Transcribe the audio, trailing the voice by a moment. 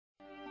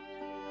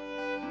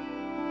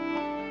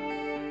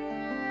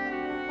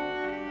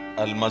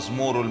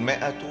المزمور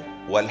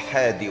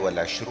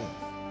 121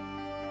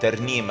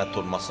 ترنيمة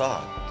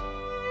المصاعد.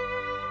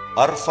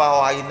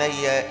 أرفع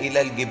عيني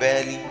إلى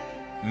الجبال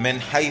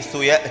من حيث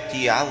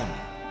يأتي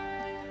عوني.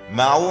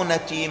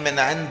 معونتي من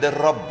عند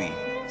الرب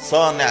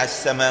صانع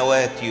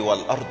السماوات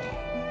والأرض.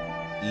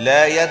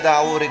 لا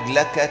يدع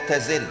رجلك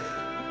تزل،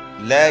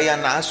 لا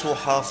ينعس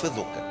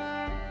حافظك.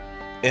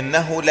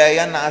 إنه لا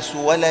ينعس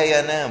ولا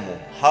ينام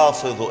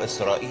حافظ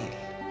إسرائيل.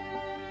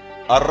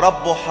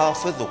 الرب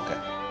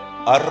حافظك،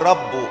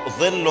 الرب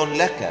ظل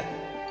لك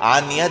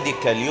عن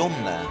يدك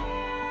اليمنى.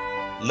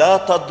 لا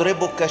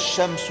تضربك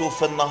الشمس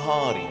في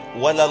النهار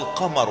ولا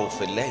القمر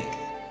في الليل.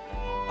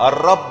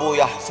 الرب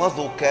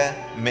يحفظك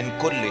من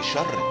كل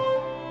شر،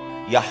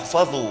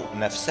 يحفظ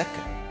نفسك.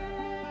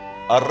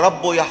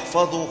 الرب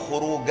يحفظ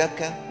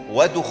خروجك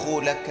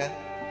ودخولك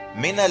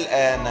من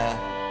الآن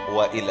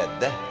وإلى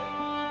الدهر.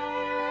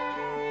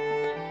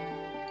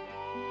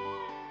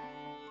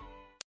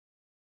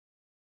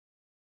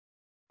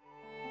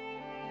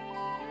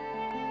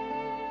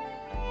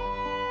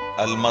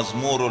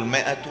 المزمور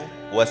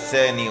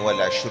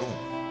 122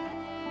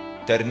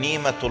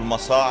 ترنيمة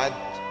المصاعد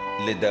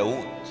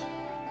لداود.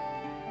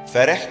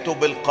 فرحت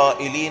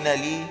بالقائلين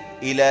لي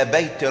إلى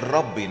بيت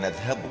الرب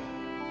نذهب.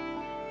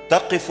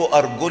 تقف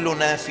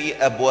أرجلنا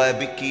في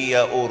أبوابك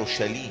يا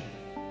أورشليم.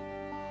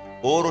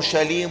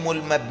 أورشليم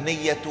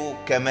المبنية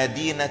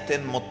كمدينة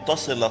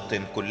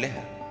متصلة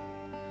كلها،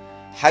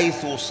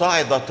 حيث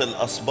صعدت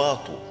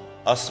الأسباط،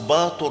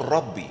 أسباط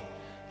الرب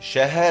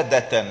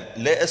شهادة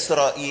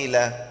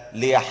لإسرائيل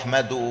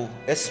ليحمدوا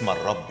اسم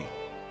الرب.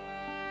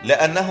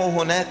 لأنه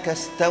هناك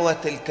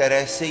استوت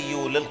الكراسي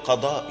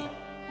للقضاء،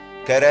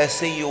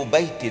 كراسي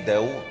بيت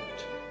داود.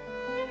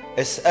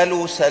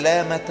 اسألوا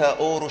سلامة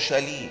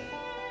أورشليم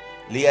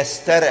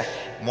ليسترح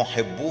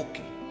محبوك.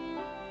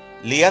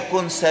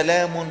 ليكن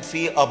سلام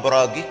في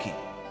أبراجك،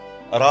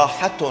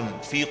 راحة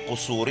في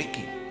قصورك.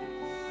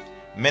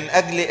 من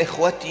أجل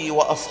إخوتي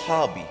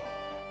وأصحابي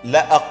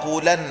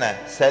لأقولن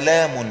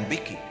سلام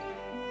بك.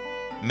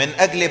 من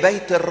أجل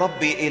بيت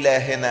الرب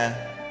إلهنا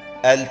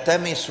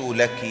ألتمس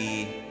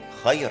لك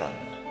خيرا.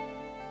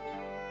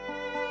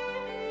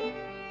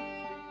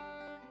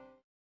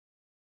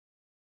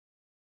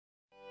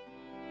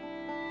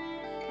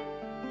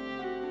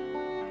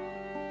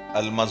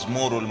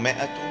 المزمور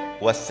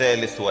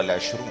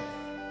 123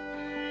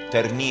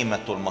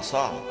 ترنيمة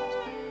المصاعد.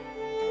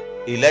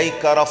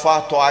 إليك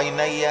رفعت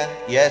عيني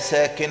يا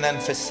ساكنا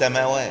في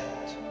السماوات.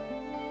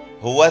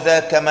 هوذا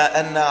كما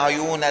أن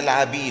عيون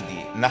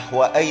العبيد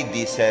نحو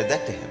أيدي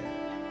سادتهم،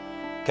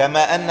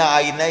 كما أن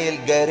عيني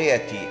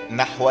الجارية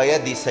نحو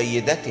يد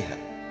سيدتها،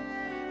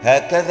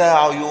 هكذا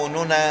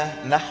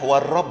عيوننا نحو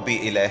الرب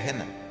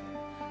إلهنا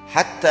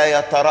حتى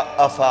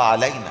يترأف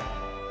علينا.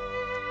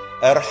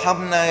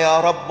 ارحمنا يا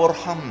رب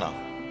ارحمنا،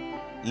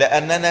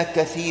 لأننا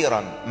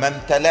كثيرا ما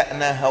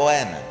امتلأنا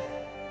هوانا.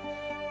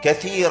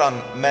 كثيرا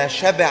ما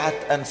شبعت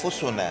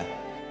أنفسنا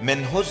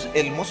من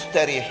هزء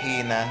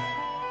المستريحين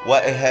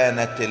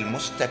وإهانة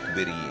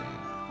المستكبرين.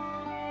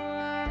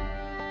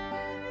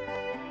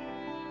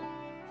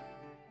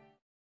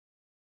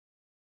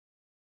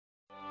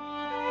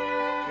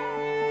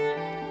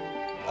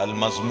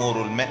 المزمور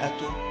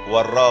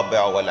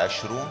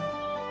 124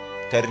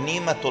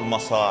 ترنيمة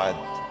المصاعد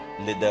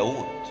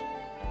لداود.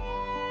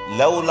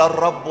 لولا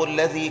الرب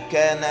الذي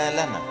كان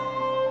لنا،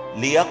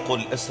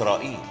 ليقل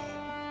إسرائيل.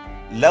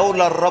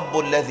 لولا الرب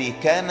الذي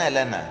كان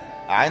لنا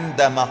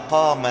عندما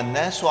قام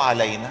الناس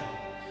علينا،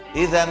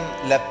 إذن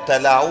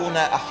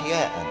لابتلعونا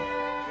أحياء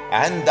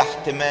عند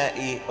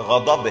احتماء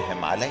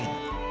غضبهم علينا.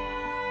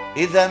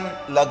 إذن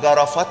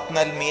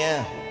لجرفتنا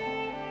المياه،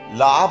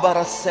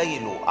 لعبر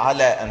السيل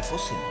على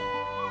أنفسنا.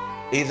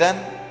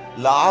 إذن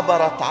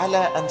لعبرت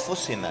على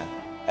أنفسنا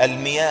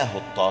المياه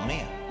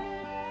الطامية.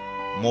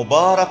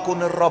 مبارك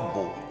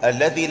الرب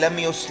الذي لم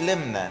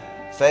يسلمنا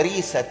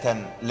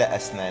فريسة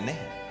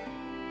لأسنانهم.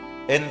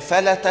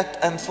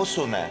 انفلتت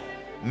أنفسنا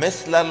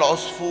مثل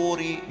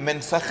العصفور من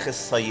فخ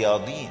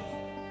الصيادين.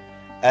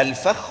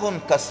 الفخ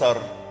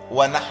انكسر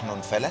ونحن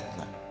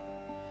انفلتنا.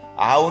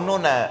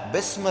 عوننا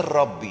باسم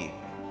الرب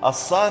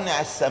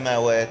الصانع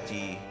السماوات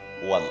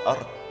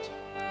والأرض.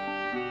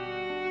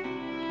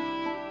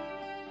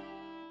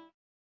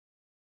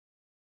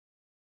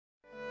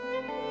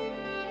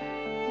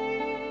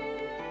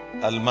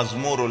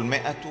 المزمور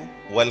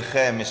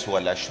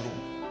 125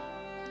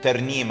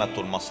 ترنيمة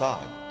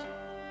المصاعد.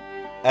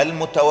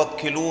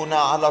 المتوكلون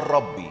على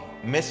الرب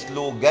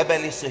مثل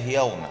جبل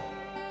صهيون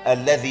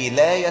الذي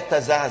لا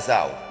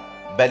يتزعزع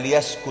بل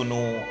يسكن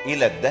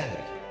إلى الدهر.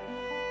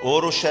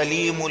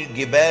 أورشليم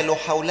الجبال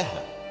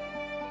حولها،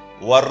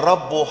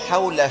 والرب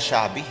حول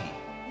شعبه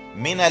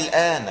من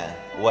الآن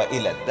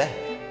وإلى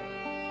الدهر.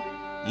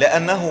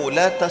 لأنه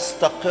لا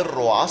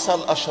تستقر عصا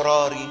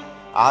الأشرار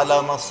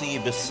على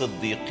نصيب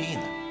الصديقين،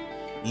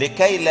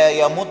 لكي لا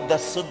يمد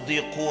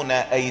الصديقون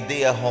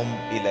أيديهم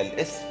إلى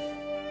الإثم.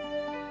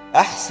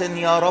 أحسن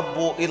يا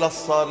رب إلى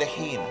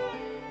الصالحين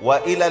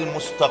وإلى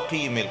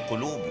المستقيم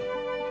القلوب.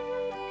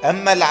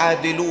 أما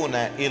العادلون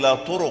إلى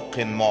طرق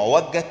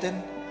معوجة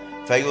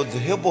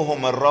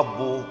فيذهبهم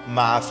الرب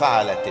مع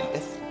فعلة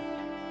الإثم.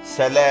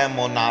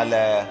 سلام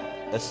على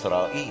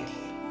إسرائيل.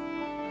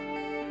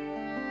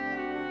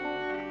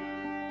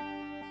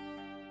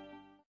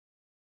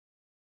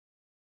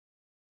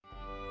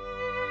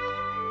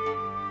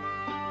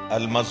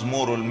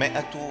 المزمور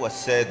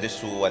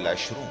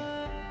 126،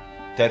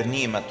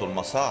 ترنيمة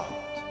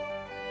المصاعد.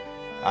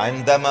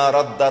 عندما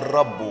رد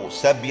الرب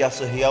سبي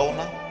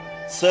صهيون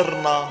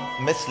صرنا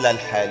مثل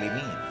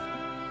الحالمين.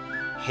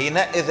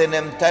 حينئذ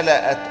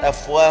امتلأت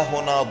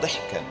أفواهنا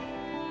ضحكا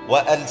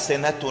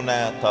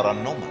وألسنتنا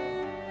ترنما.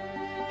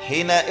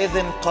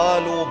 حينئذ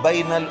قالوا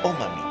بين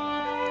الأمم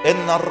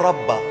إن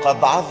الرب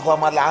قد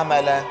عظم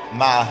العمل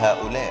مع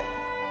هؤلاء.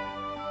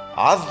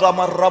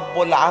 عظم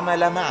الرب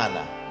العمل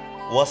معنا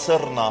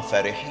وصرنا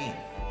فرحين.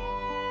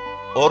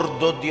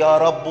 اردد يا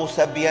رب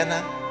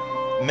سبينا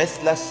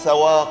مثل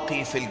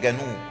السواقي في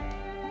الجنوب.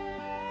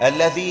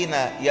 الذين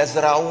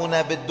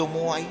يزرعون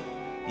بالدموع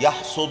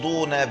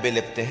يحصدون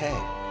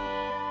بالابتهاج.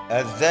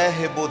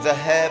 الذاهب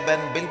ذهابا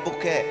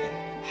بالبكاء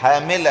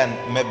حاملا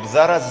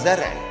مبذر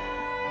الزرع،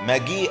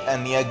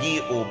 مجيئا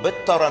يجيء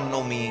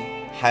بالترنم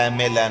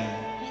حاملا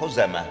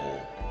حزمه.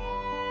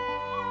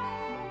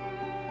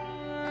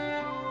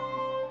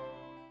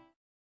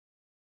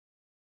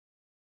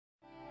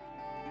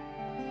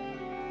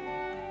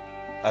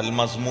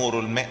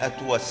 المزمور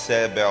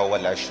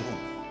 127،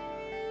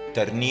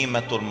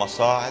 ترنيمة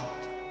المصاعد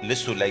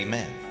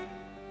لسليمان.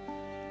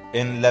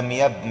 إن لم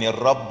يبني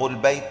الرب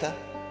البيت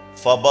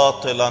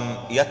فباطلا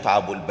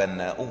يتعب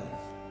البناؤون.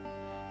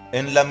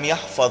 إن لم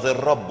يحفظ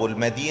الرب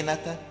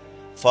المدينة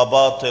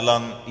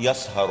فباطلا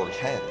يسهر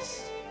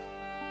الحارس.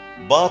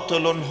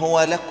 باطل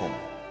هو لكم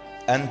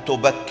أن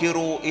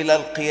تبكروا إلى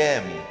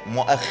القيام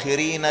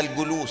مؤخرين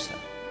الجلوس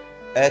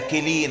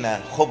آكلين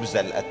خبز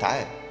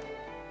الأتعاب.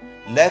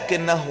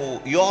 لكنه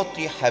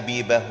يعطي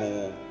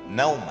حبيبه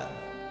نوما.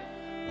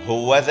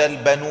 هوذا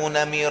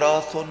البنون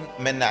ميراث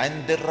من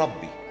عند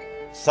الرب،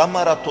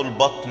 ثمرة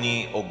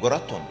البطن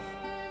أجرة.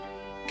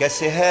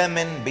 كسهام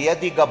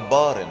بيد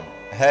جبار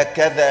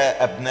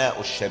هكذا أبناء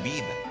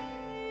الشبيبة.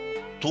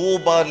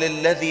 طوبى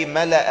للذي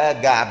ملأ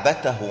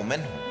جعبته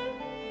منهم.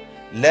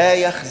 لا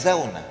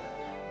يخزون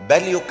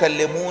بل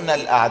يكلمون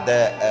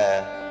الأعداء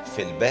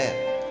في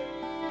الباب.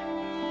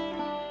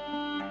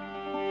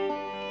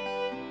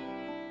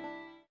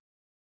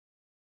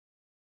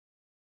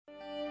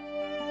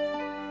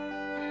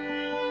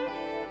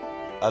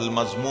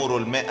 المزمور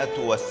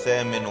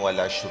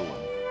 128،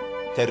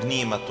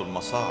 ترنيمة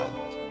المصاعد.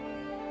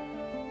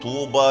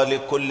 طوبى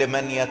لكل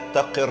من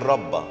يتقي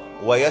الرب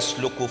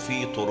ويسلك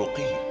في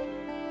طرقه،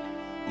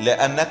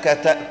 لأنك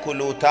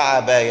تأكل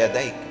تعب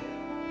يديك.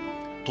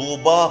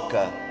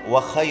 طوباك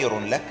وخير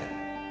لك.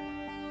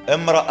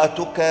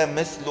 امرأتك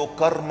مثل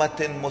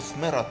كرمة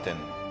مثمرة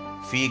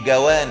في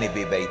جوانب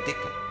بيتك.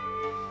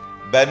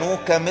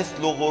 بنوك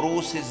مثل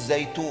غروس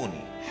الزيتون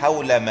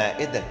حول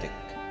مائدتك.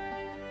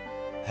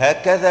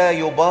 هكذا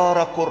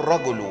يبارك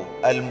الرجل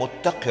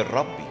المتقي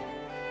الرب.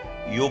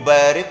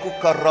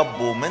 يباركك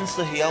الرب من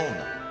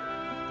صهيون،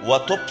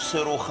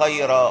 وتبصر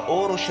خير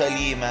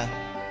أورشليم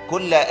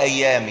كل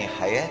أيام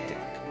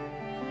حياتك.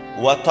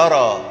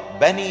 وترى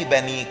بني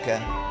بنيك.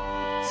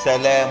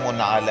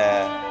 سلام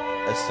على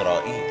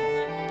إسرائيل.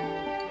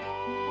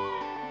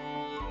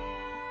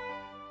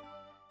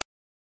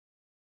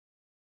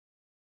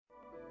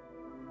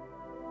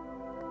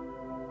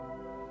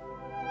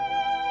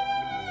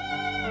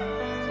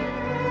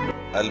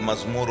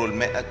 المزمور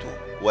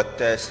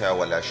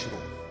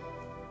 129،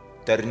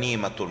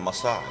 ترنيمة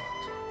المصاعد.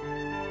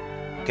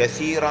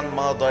 كثيرا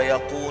ما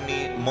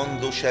ضايقوني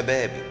منذ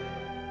شبابي،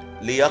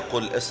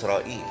 ليقل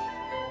إسرائيل.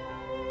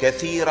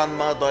 كثيرا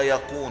ما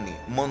ضايقوني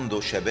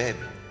منذ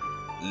شبابي،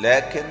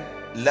 لكن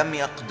لم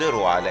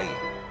يقدروا علي.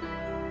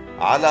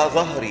 على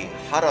ظهري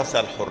حرس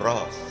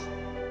الحراس،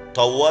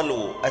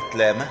 طولوا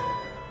أتلامهم.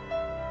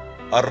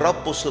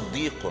 الرب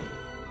صديق،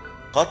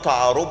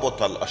 قطع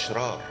ربط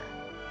الأشرار.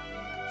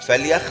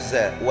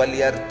 فليخزى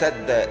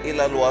وليرتد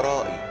إلى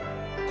الوراء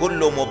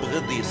كل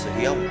مبغضي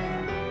صهيون.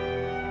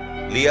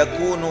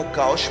 ليكونوا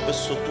كعشب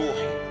السطوح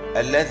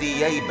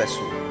الذي ييبس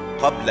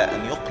قبل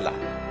أن يقلع،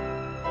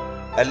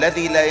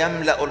 الذي لا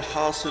يملأ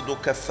الحاصد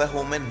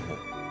كفه منه،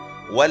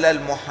 ولا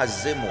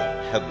المحزم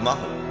حضنه.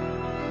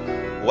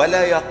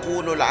 ولا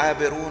يقول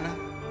العابرون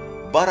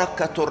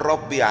بركة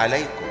الرب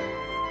عليكم،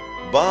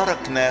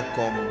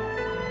 باركناكم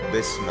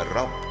باسم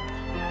الرب.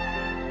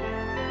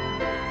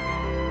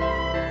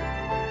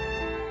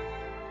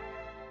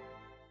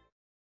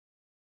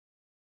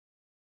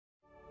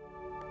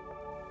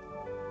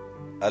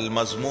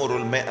 المزمور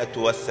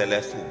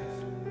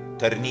 130،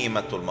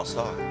 ترنيمة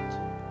المصاعد.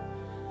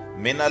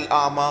 من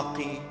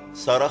الأعماق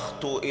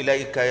صرخت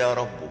إليك يا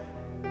رب.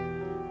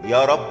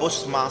 يا رب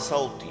اسمع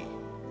صوتي،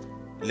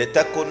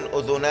 لتكن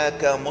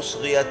أذناك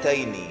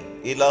مصغيتين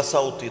إلى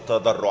صوت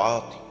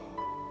تضرعاتي.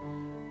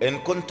 إن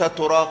كنت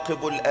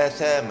تراقب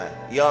الآثام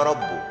يا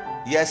رب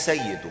يا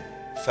سيد،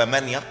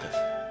 فمن يقف؟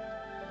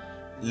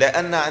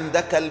 لأن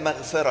عندك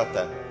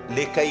المغفرة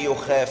لكي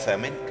يخاف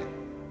منك.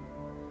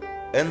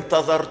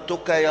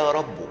 انتظرتك يا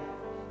رب،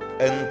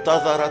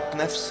 انتظرت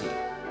نفسي،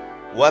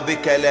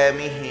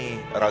 وبكلامه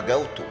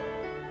رجوت.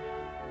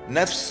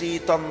 نفسي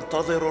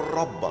تنتظر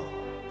الرب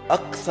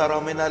أكثر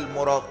من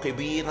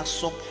المراقبين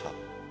الصبح،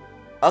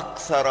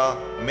 أكثر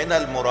من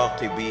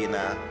المراقبين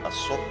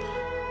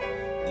الصبح.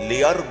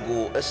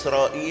 ليرجو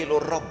إسرائيل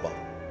الرب،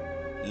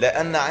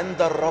 لأن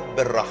عند الرب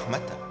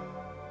الرحمة،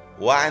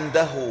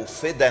 وعنده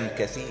فدى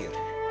كثير،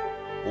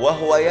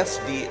 وهو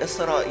يفدي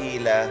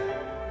إسرائيل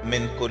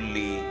من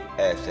كل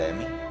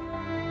آثامه.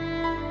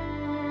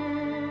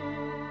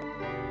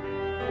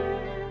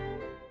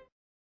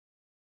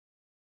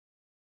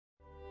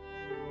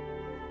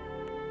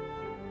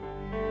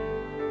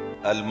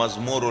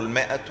 المزمور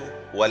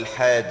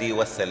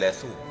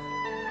 131،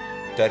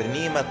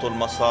 ترنيمة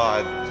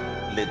المصاعد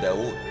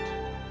لداود.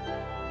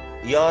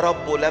 يا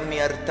رب لم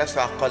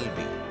يرتفع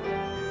قلبي،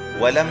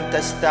 ولم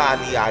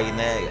تستعلي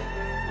عيناي،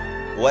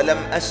 ولم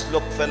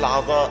أسلك في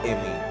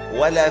العظائم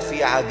ولا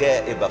في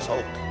عجائب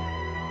فوقي،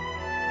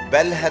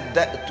 بل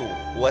هدأت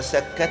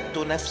وسكت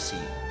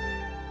نفسي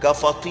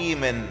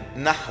كفطيم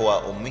نحو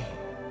أمه،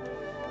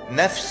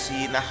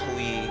 نفسي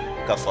نحوي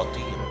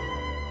كفطيم.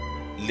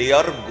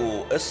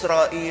 ليرجو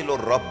إسرائيل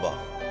الرب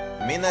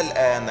من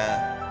الآن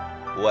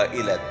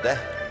وإلى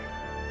الدهر.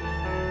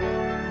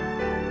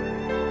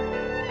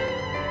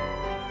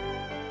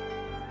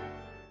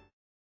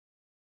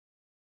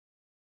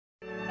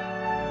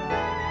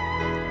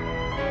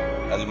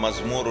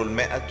 المزمور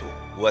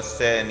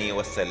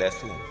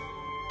 132،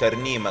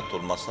 ترنيمة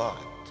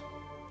المصاعد.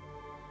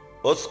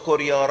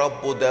 اذكر يا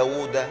رب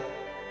داود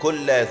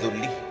كل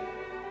ذله،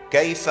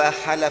 كيف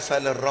حلف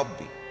للرب،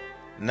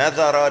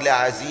 نذر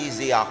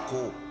لعزيز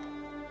يعقوب.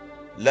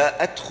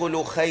 لا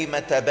أدخل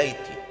خيمة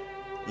بيتي،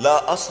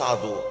 لا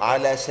أصعد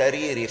على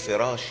سرير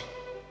فراشي،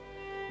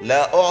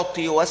 لا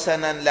أعطي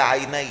وسنا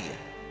لعيني،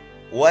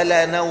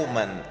 ولا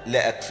نوما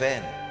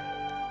لأكفاني،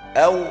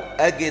 أو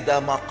أجد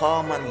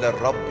مقاما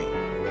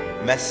للرب،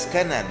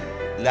 مسكنا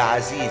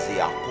لعزيز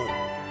يعقوب.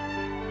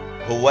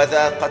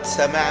 هوذا قد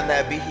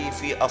سمعنا به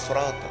في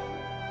أفراطة،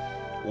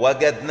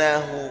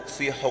 وجدناه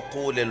في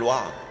حقول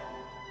الوعر.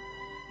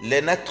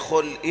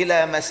 لندخل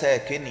إلى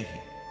مساكنه،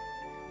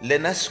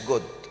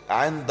 لنسجد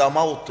عند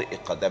موطئ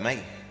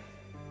قدميه.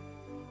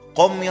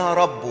 قم يا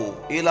رب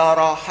إلى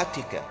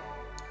راحتك،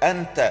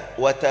 أنت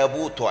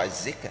وتابوت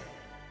عزك.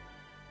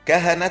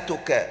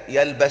 كهنتك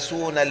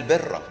يلبسون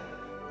البر،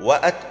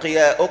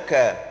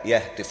 وأتقياؤك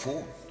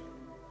يهتفون.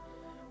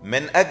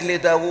 من أجل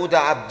داود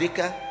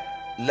عبدك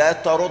لا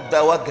ترد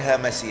وجه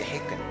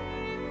مسيحك.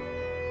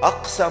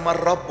 أقسم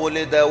الرب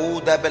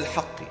لداود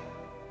بالحق،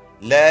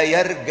 لا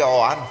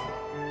يرجع عنه.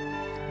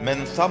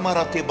 من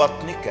ثمرة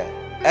بطنك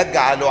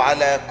أجعل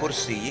على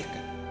كرسيك.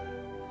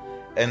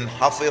 إن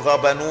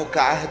حفظ بنوك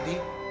عهدي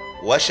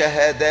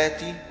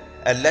وشهاداتي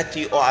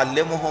التي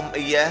أعلمهم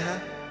إياها،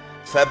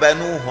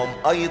 فبنوهم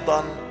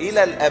أيضا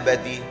إلى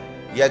الأبد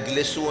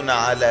يجلسون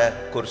على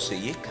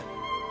كرسيك.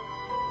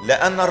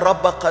 لأن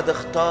الرب قد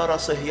اختار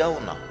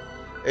صهيون،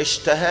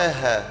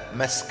 اشتهاها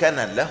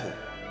مسكنا له.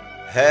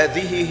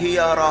 هذه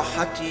هي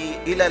راحتي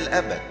إلى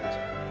الأبد،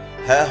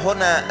 ها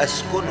هنا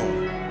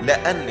أسكن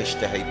لأني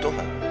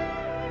اشتهيتها.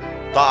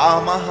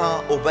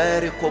 طعامها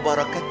أبارك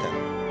بركة،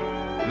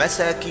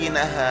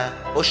 مساكينها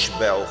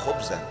أشبع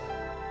خبزا.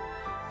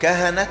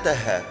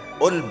 كهنتها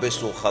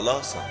ألبس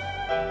خلاصا،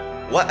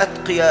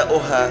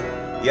 وأتقياؤها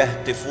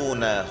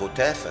يهتفون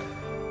هتافا.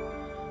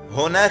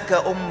 هناك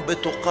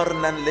أنبت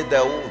قرنا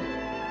لداود،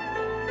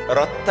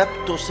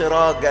 رتبت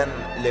سراجا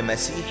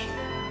لمسيحي.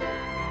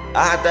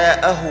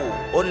 أعداءه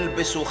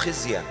ألبس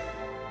خزيا،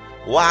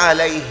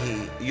 وعليه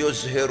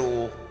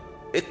يزهر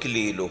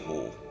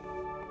إكليله.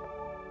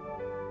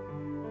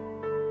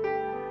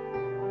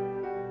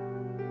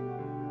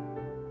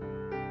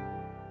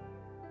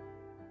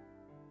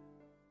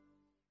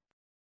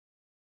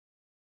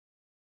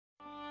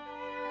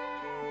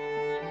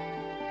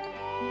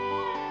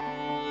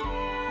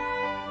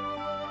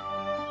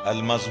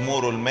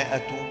 المزمور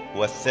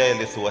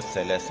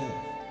 133،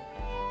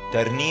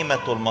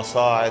 ترنيمة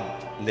المصاعد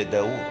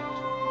لداود.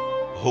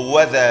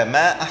 هوذا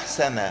ما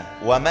أحسن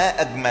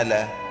وما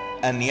أجمل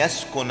أن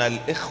يسكن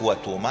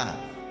الإخوة معا،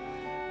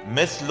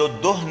 مثل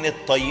الدهن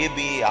الطيب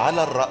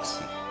على الرأس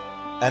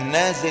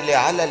النازل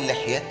على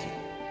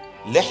اللحية،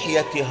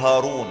 لحية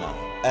هارون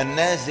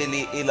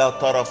النازل إلى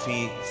طرف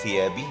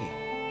ثيابه،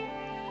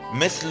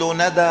 مثل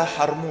ندى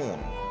حرمون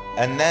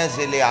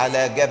النازل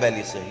على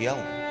جبل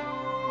صهيون.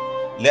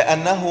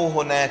 لأنه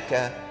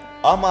هناك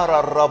أمر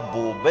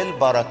الرب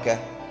بالبركة،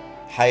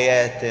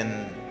 حياة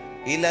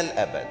إلى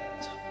الأبد.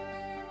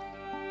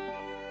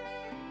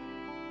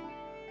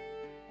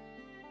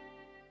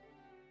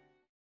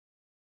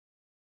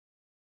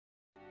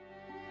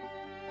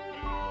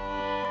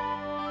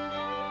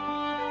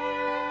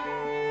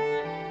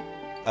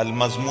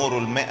 المزمور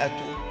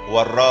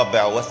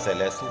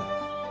 134،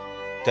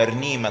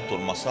 ترنيمة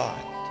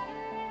المصاعد.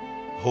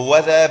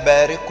 هوذا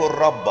باركوا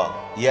الرب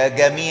يا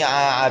جميع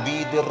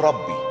عبيد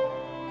الرب،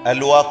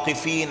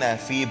 الواقفين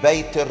في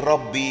بيت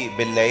الرب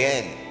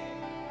بالليالي.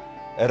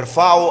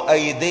 ارفعوا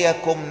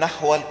أيديكم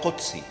نحو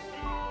القدس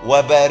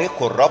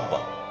وباركوا الرب.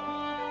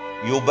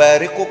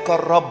 يباركك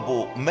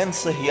الرب من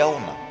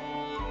صهيون،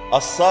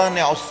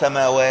 الصانع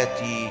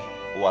السماوات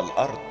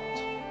والأرض.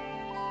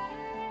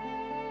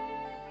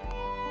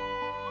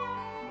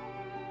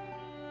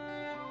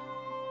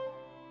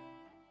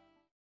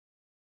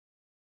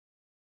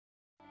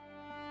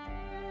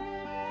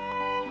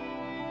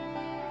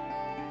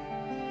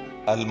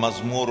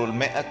 المزمور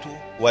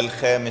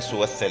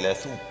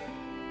 135.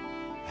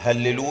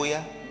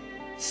 هللويا.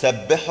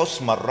 سبحوا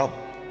اسم الرب،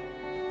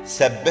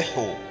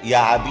 سبحوا يا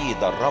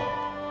عبيد الرب،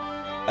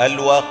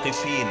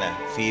 الواقفين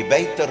في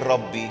بيت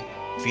الرب،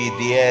 في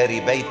ديار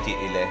بيت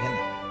إلهنا.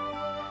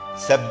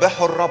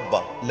 سبحوا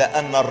الرب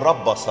لأن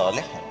الرب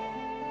صالح،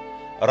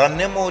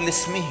 رنموا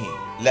لاسمه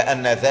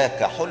لأن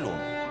ذاك حلو.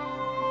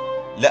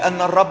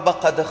 لأن الرب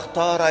قد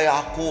اختار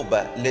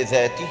يعقوب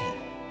لذاته،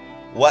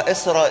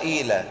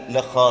 وإسرائيل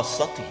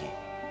لخاصته.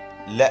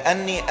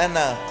 لأني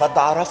أنا قد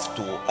عرفت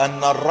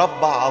أن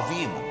الرب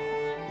عظيم،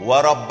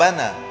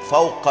 وربنا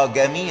فوق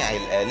جميع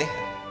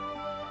الآلهة.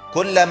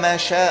 كل ما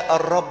شاء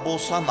الرب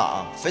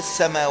صنع في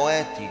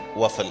السماوات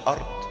وفي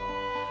الأرض،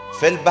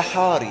 في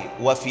البحار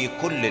وفي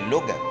كل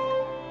اللجج.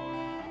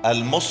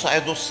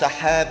 المصعد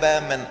السحاب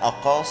من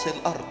أقاصي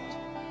الأرض،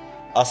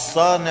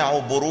 الصانع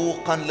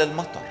بروقا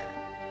للمطر،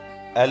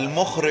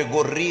 المخرج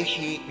الريح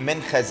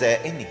من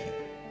خزائنه.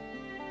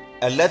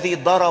 الذي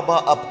ضرب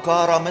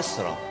أبكار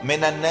مصر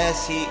من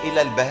الناس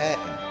إلى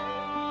البهائم،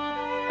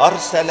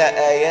 أرسل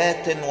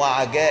آيات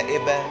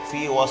وعجائب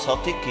في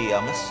وسطك يا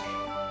مصر،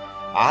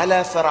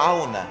 على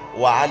فرعون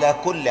وعلى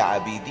كل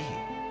عبيده.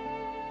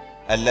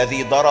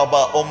 الذي ضرب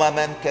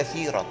أمما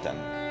كثيرة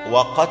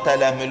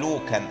وقتل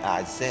ملوكا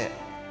أعزاء،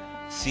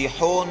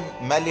 سيحون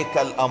ملك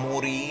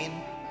الأموريين،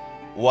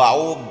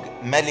 وعوج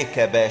ملك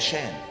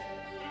باشان،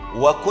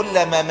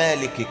 وكل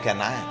ممالك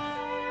كنعان.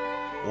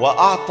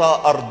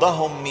 وأعطى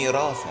أرضهم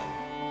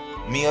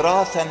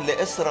ميراثا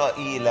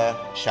لإسرائيل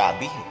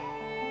شعبه.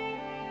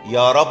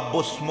 يا رب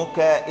اسمك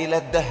إلى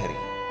الدهر،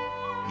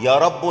 يا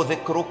رب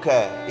ذكرك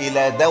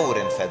إلى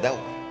دور فدور.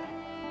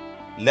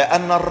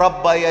 لأن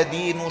الرب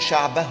يدين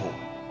شعبه،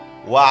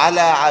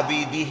 وعلى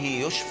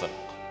عبيده يشفق.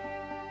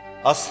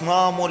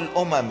 أصنام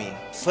الأمم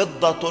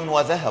فضة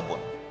وذهب،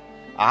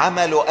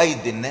 عمل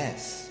أيدي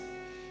الناس.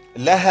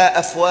 لها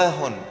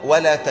أفواه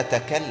ولا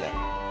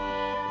تتكلم،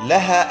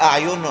 لها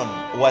أعين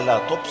ولا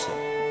تبصر،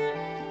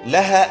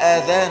 لها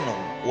آذان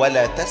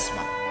ولا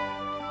تسمع.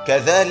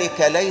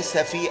 كذلك ليس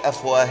في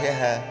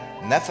أفواهها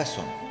نفس،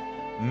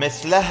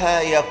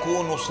 مثلها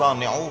يكون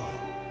صانعوها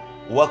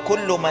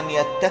وكل من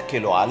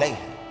يتكل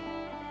عليها.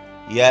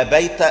 يا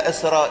بيت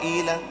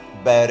إسرائيل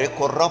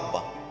باركوا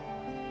الرب،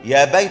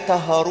 يا بيت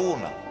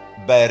هارون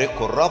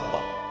باركوا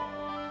الرب،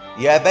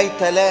 يا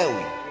بيت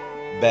لاوي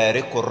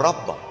باركوا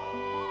الرب،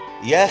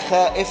 يا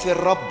خائف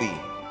الرب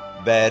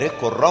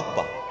باركوا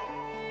الرب.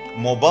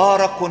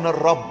 مبارك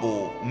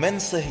الرب من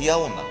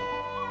صهيون،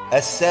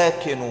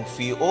 الساكن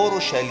في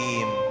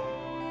أورشليم.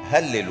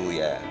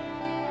 هللويا.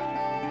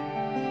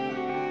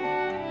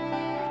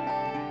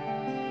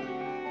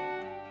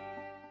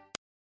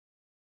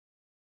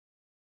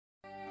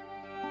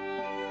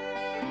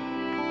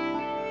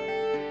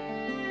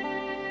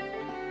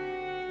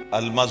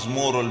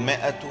 المزمور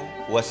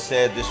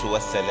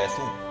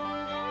 136.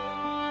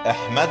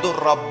 احمدوا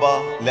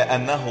الرب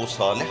لأنه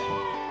صالح،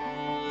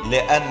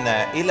 لأن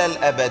إلى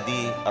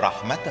الأبد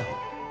رحمته.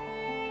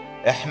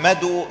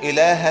 احمدوا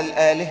إله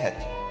الآلهة،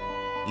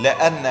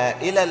 لأن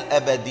إلى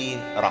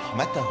الأبد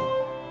رحمته.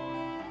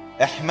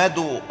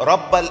 احمدوا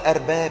رب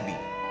الأرباب،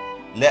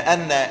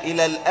 لأن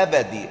إلى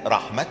الأبد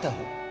رحمته.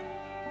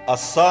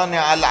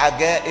 الصانع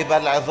العجائب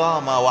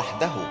العظام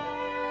وحده،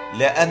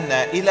 لأن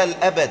إلى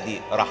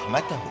الأبد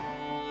رحمته.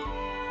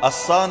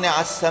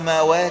 الصانع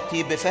السماوات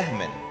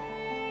بفهم،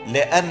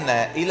 لأن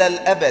إلى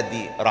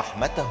الأبد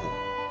رحمته.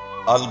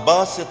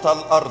 الباسط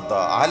الأرض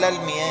على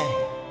المياه،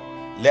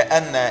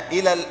 لأن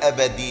إلى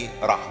الأبد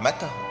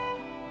رحمته.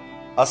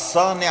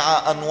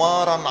 الصانع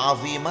أنوارا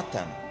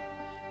عظيمة،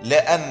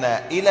 لأن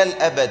إلى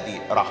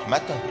الأبد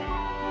رحمته.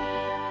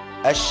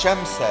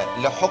 الشمس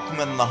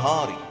لحكم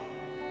النهار،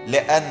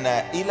 لأن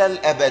إلى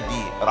الأبد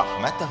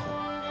رحمته.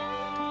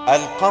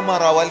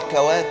 القمر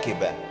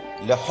والكواكب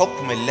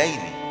لحكم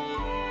الليل،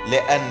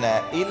 لأن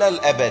إلى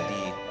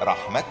الأبد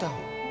رحمته.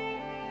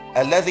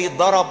 الذي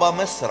ضرب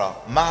مصر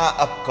مع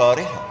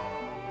أبكارها،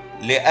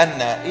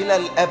 لأن إلى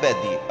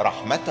الأبد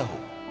رحمته.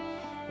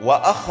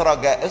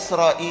 وأخرج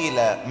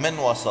إسرائيل من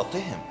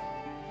وسطهم،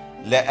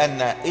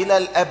 لأن إلى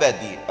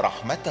الأبد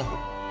رحمته.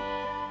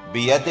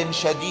 بيد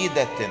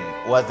شديدة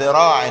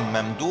وذراع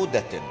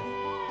ممدودة،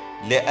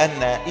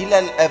 لأن إلى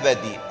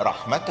الأبد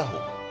رحمته.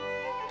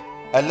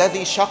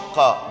 الذي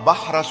شق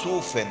بحر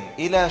سوف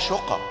إلى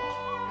شقق،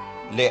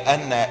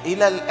 لأن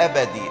إلى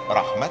الأبد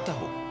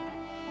رحمته.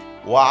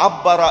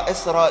 وعبر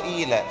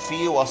إسرائيل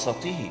في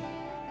وسطه،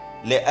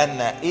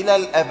 لأن إلى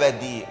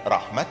الأبد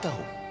رحمته.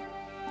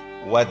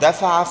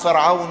 ودفع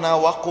فرعون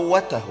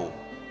وقوته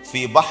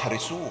في بحر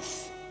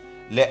سوف،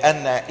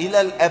 لأن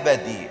إلى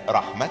الأبد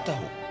رحمته.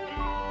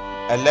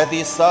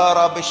 الذي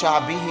سار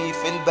بشعبه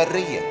في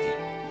البرية،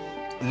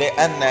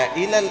 لأن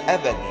إلى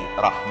الأبد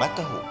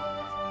رحمته.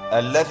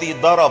 الذي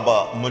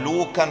ضرب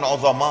ملوكا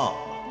عظماء،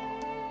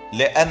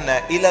 لأن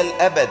إلى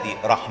الأبد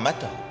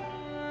رحمته.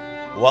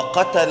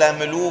 وقتل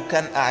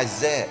ملوكا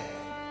أعزاء،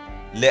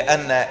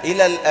 لأن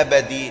إلى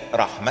الأبد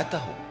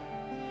رحمته.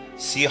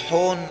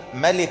 سيحون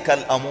ملك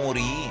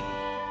الأموريين،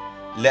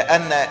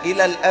 لأن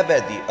إلى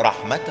الأبد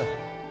رحمته.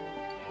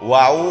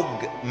 وعوج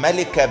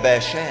ملك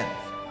باشان،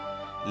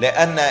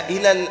 لأن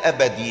إلى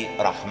الأبد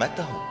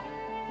رحمته.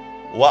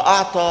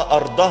 وأعطى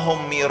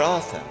أرضهم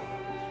ميراثا،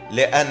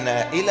 لأن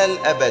إلى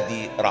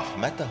الأبد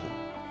رحمته.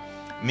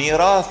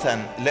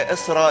 ميراثا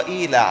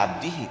لإسرائيل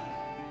عبده،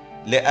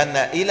 لأن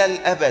إلى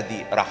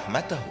الأبد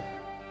رحمته.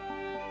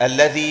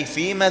 الذي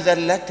في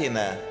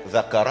مذلتنا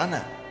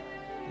ذكرنا،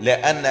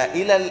 لأن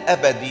إلى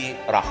الأبد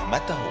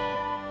رحمته.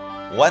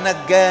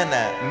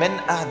 ونجانا من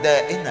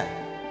أعدائنا،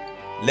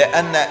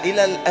 لأن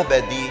إلى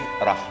الأبد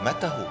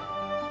رحمته.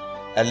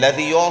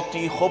 الذي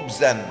يعطي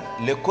خبزا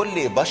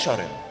لكل بشر،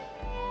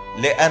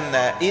 لأن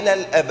إلى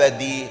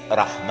الأبد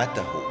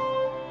رحمته.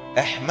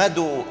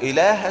 احمدوا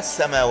إله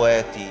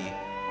السماوات،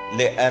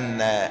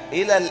 لأن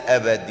إلى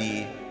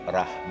الأبد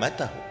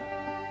رحمته.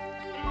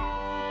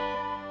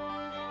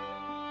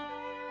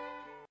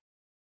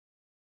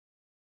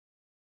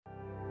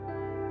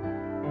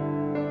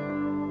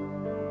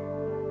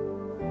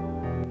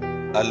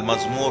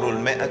 المزمور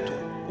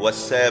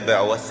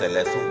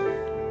 137.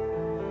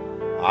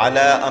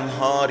 على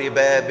أنهار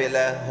بابل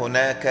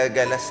هناك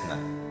جلسنا،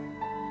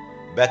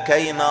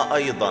 بكينا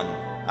أيضا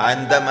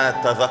عندما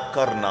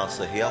تذكرنا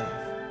صهيون.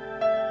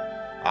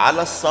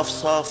 على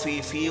الصفصاف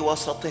في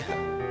وسطها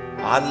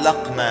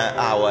علقنا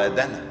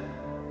أعوادنا،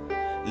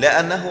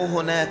 لأنه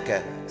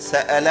هناك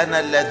سألنا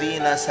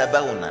الذين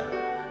سبونا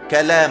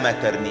كلام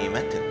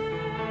ترنيمة.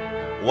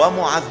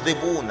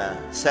 ومعذبون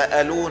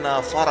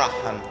سألونا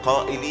فرحا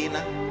قائلين: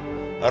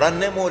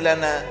 رنموا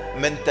لنا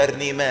من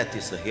ترنيمات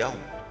صهيون.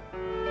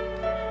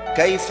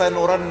 كيف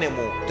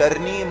نرنم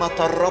ترنيمة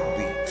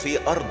الرب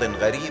في أرض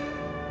غريبة؟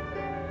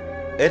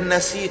 إن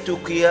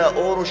نسيتك يا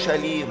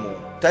أورشليم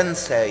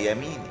تنسى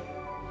يميني.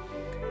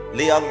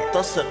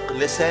 ليلتصق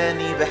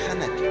لساني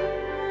بحنك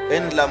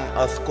إن لم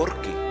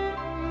أذكرك،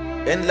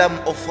 إن لم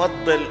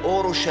أفضل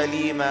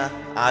أورشليم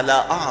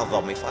على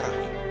أعظم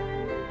فرحي.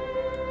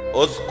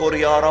 اذكر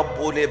يا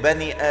رب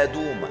لبني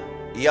آدوم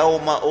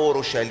يوم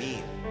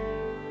أورشليم،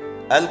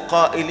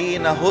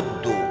 القائلين: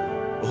 هدوا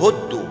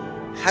هدوا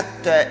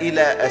حتى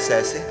إلى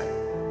أساسها.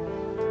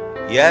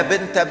 يا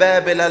بنت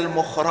بابل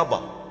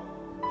المخربة،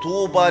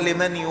 طوبى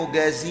لمن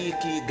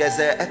يجازيك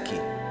جزاءك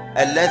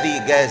الذي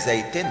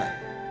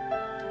جازيتنا.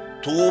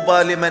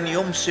 طوبى لمن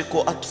يمسك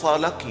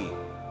أطفالك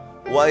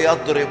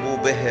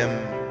ويضرب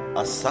بهم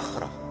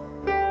الصخرة.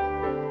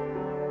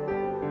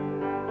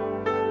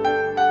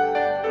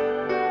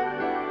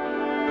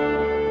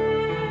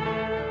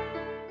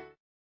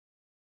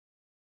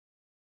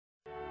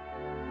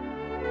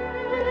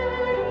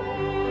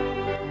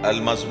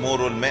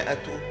 المزمور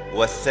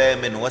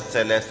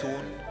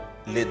 138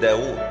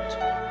 لداود.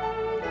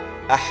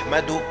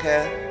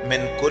 أحمدك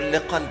من كل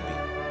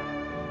قلبي،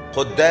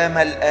 قدام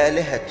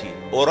الآلهة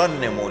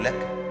أرنم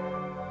لك.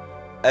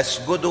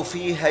 أسجد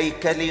في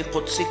هيكل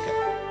قدسك،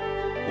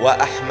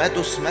 وأحمد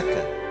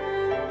اسمك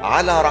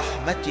على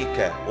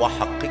رحمتك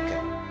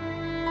وحقك،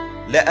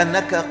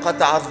 لأنك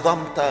قد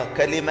عظمت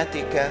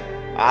كلمتك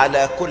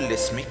على كل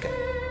اسمك.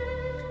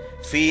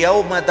 في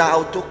يوم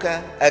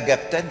دعوتك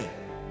أجبتني،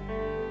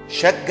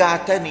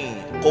 شجعتني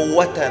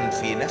قوة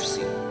في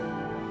نفسي.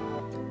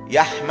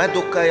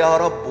 يحمدك يا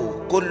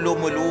رب كل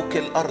ملوك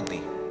الأرض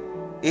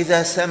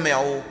إذا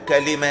سمعوا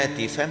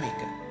كلمات فمك،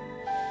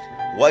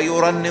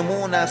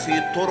 ويرنمون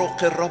في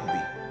طرق الرب،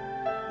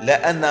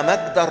 لأن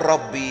مجد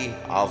الرب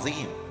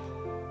عظيم.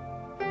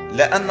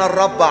 لأن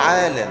الرب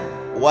عال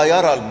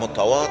ويرى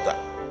المتواضع،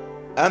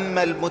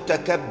 أما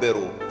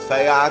المتكبر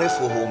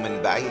فيعرفه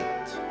من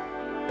بعيد.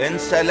 إن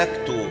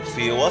سلكت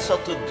في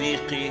وسط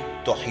الضيق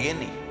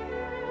تحيني،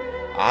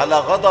 على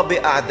غضب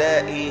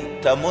أعدائي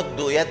تمد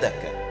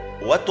يدك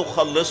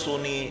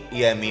وتخلصني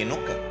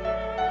يمينك.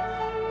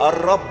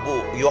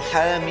 الرب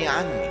يحامي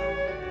عني،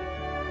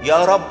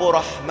 يا رب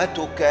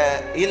رحمتك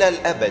إلى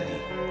الأبد،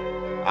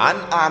 عن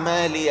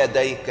أعمال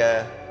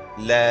يديك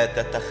لا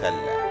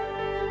تتخلى.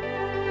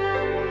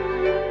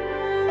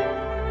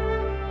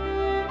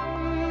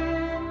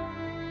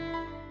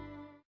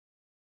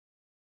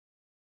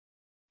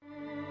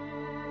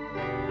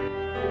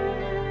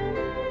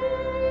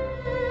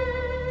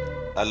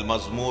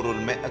 المزمور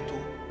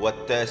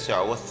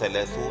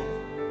 139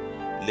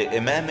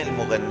 لإمام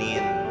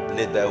المغنين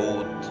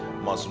لداود.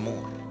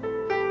 مزمور.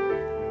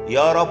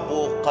 يا رب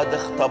قد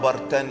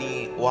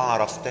اختبرتني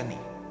وعرفتني،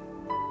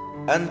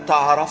 أنت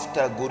عرفت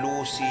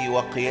جلوسي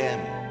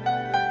وقيامي.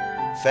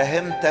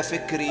 فهمت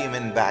فكري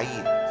من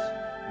بعيد،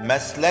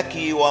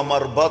 مسلكي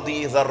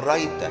ومربضي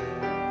ذريت،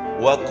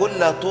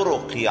 وكل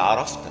طرقي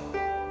عرفت.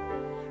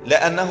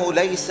 لأنه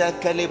ليس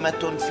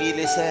كلمة في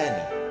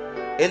لساني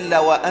إلا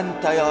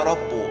وأنت يا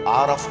رب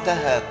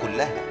عرفتها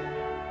كلها.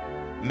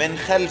 من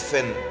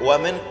خلف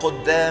ومن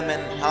قدام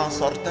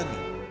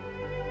حاصرتني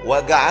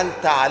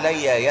وجعلت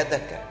علي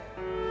يدك.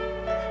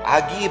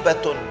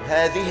 عجيبة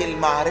هذه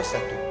المعرفة،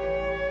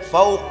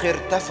 فوق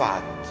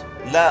ارتفعت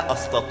لا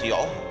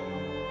أستطيعها.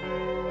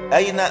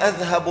 أين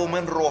أذهب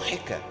من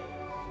روحك؟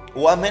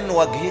 ومن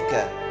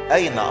وجهك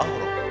أين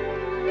أهرب؟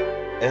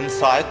 إن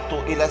صعدت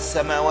إلى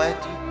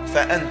السماوات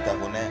فأنت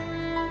هناك،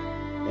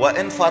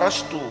 وإن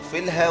فرشت في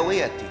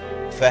الهاوية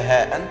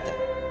فها أنت.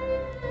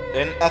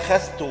 إن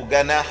أخذت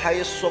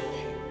جناحي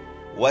الصبح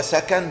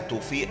وسكنت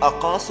في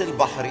أقاصي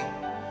البحر،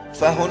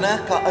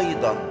 فهناك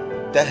أيضا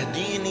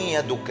تهديني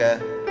يدك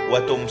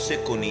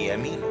وتمسكني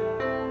يمينك.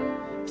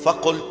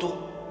 فقلت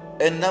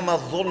إنما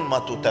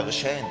الظلمة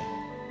تغشاني،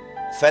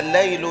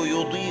 فالليل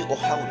يضيء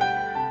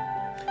حولي.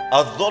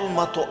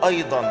 الظلمة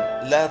أيضا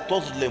لا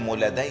تظلم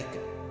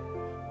لديك،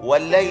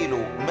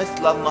 والليل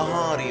مثل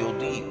النهار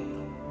يضيء.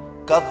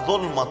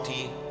 كالظلمة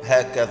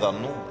هكذا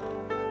النور.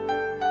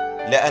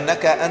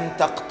 لأنك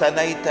أنت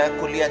اقتنيت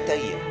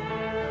كليتي،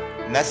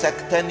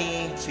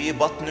 نسكتني في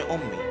بطن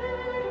أمي.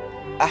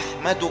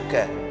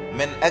 أحمدك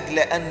من أجل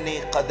أني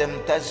قد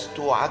امتزت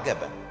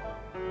عجبا.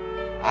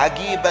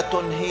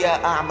 عجيبة هي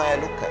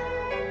أعمالك،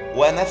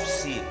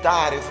 ونفسي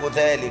تعرف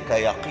ذلك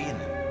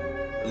يقينا.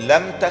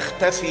 لم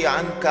تختفي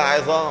عنك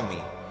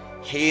عظامي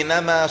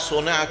حينما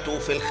صنعت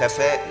في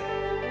الخفاء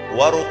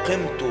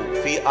ورقمت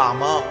في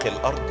أعماق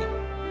الأرض.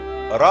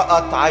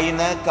 رأت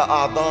عيناك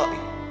أعضائي،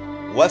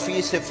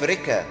 وفي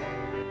سفرك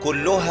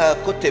كلها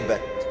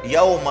كتبت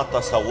يوم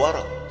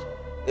تصورت،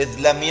 إذ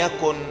لم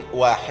يكن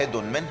واحد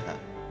منها.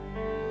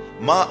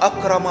 ما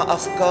أكرم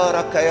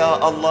أفكارك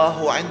يا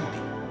الله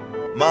عندي،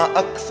 ما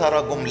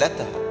أكثر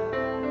جملتها.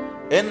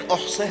 إن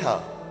أحصها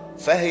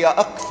فهي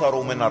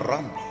أكثر من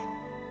الرمل.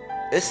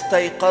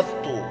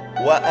 استيقظت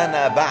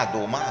وأنا بعد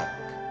معك.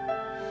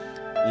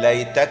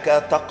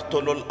 ليتك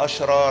تقتل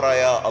الأشرار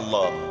يا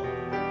الله،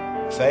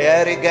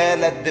 فيا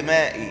رجال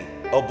الدماء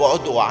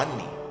ابعدوا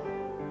عني.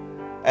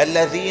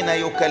 الذين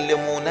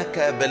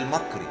يكلمونك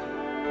بالمكر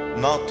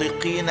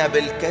ناطقين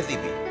بالكذب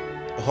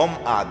هم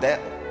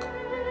أعداؤك.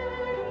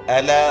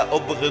 ألا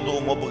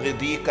أبغض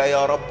مبغضيك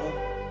يا رب،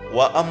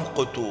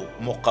 وأمقت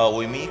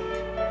مقاوميك؟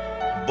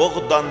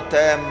 بغضا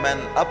تاما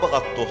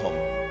أبغضتهم،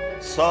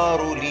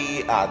 صاروا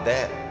لي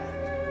أعداء.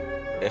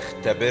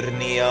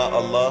 اختبرني يا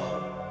الله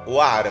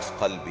واعرف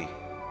قلبي،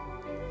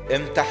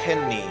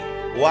 امتحني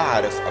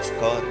واعرف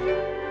أفكاري،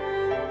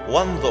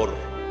 وانظر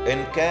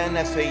إن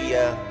كان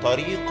في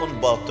طريق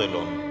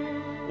باطل،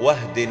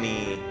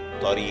 واهدني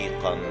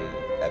طريقا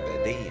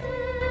أبديا.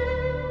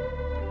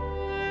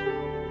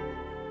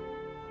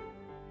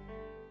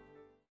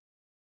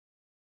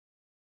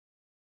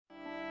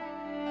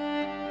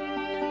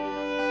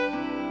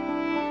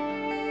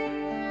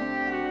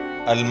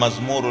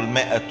 المزمور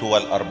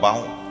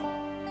 140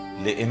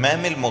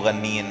 لإمام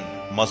المغنين،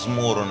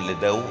 مزمور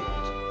لداود.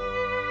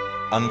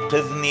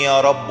 أنقذني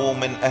يا رب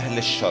من أهل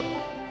الشر،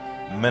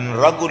 من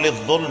رجل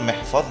الظلم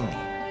احفظني.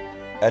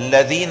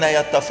 الذين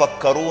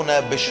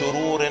يتفكرون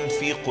بشرور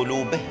في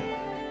قلوبهم،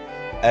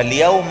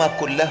 اليوم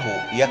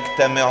كله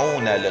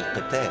يجتمعون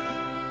للقتال.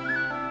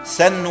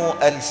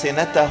 سنوا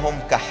ألسنتهم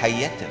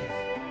كحية،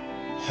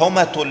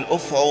 حمة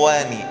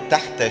الأفعوان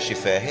تحت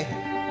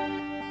شفاههم.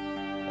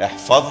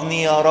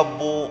 احفظني يا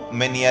رب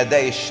من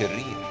يدي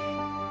الشرير،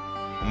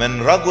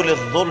 من رجل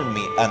الظلم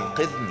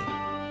أنقذني.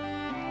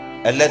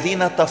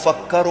 الذين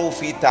تفكروا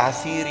في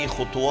تعثير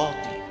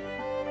خطواتي،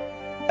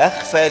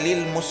 أخفى لي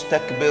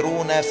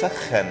المستكبرون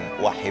فخا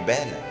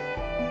وحبالا.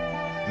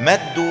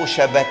 مدوا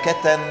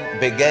شبكة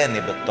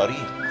بجانب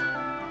الطريق،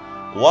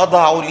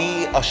 وضعوا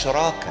لي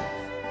أشراكا.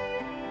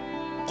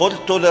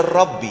 قلت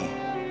للرب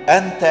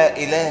أنت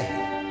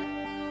إلهي،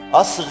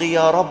 أصغي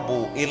يا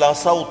رب إلى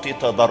صوت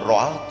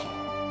تضرعاتي.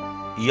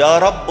 يا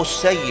رب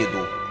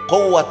السيد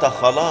قوة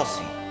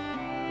خلاصي،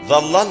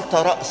 ظللت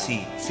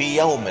رأسي في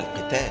يوم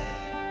القتال.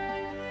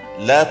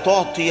 لا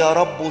تعطي يا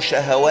رب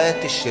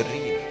شهوات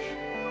الشرير،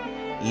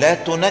 لا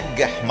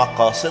تنجح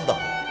مقاصده،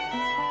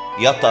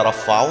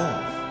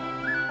 يترفعون.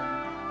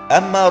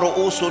 أما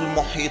رؤوس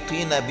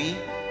المحيطين بي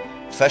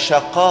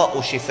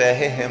فشقاء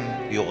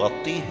شفاههم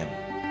يغطيهم.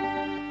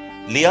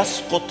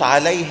 ليسقط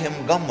عليهم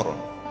جمر،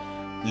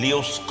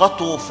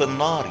 ليسقطوا في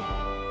النار،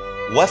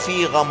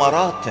 وفي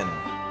غمرات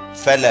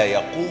فلا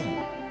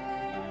يقوم.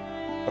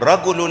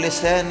 رجل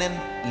لسان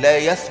لا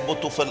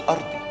يثبت في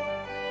الأرض،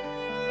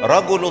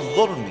 رجل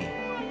الظلم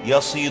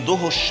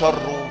يصيده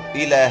الشر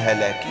إلى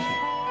هلاكه.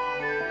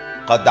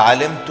 قد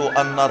علمت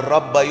أن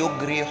الرب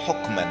يجري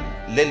حكما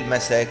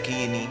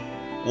للمساكين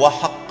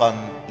وحقا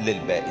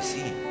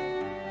للبائسين.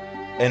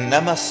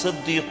 إنما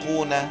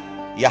الصديقون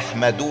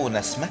يحمدون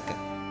اسمك،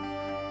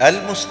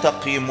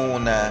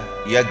 المستقيمون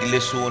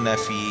يجلسون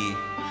في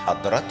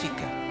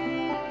حضرتك.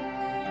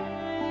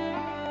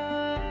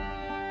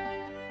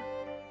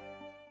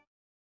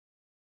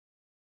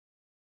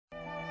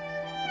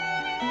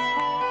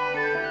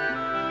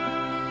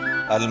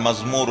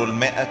 المزمور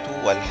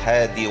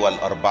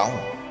 141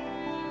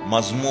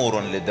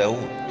 مزمور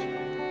لداود.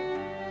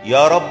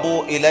 يا رب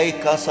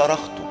إليك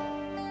صرخت،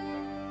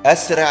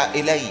 أسرع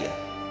إلي،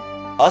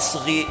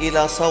 أصغي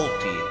إلى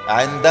صوتي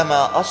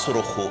عندما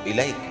أصرخ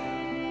إليك.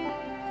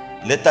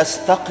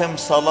 لتستقم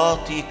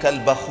صلاتي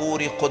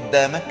كالبخور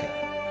قدامك،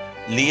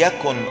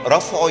 ليكن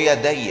رفع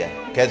يدي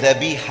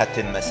كذبيحة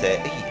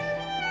مسائية.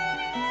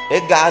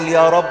 اجعل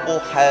يا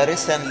رب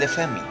حارسا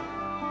لفمي،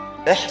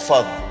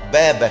 احفظ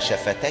باب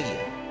شفتي.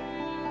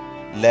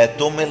 لا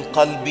تمل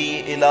قلبي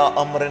إلى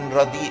أمر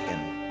رديء،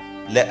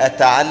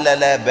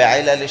 لأتعلل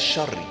بعلل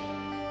الشر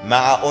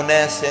مع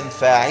أناس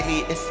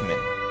فاعلي إثم،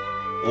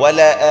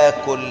 ولا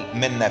آكل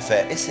من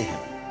نفائسهم.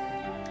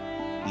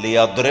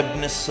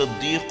 ليضربني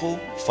الصديق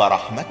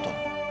فرحمة،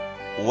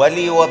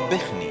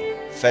 وليوبخني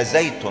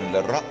فزيت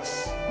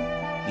للرأس.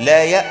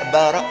 لا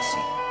يأبى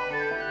رأسي،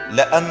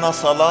 لأن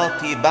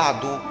صلاتي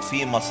بعد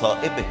في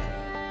مصائبهم.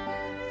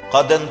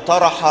 قد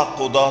انطرح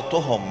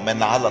قضاتهم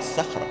من على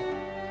الصخرة،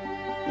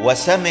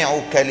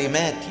 وسمعوا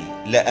كلماتي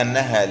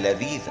لأنها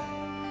لذيذة.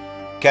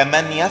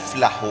 كمن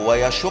يفلح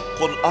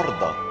ويشق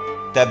الأرض،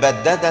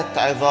 تبددت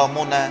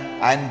عظامنا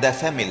عند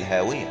فم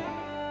الهاوية.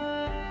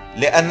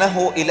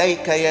 لأنه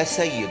إليك يا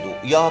سيد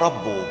يا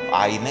رب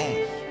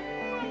عيناي،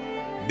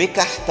 بك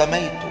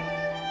احتميت،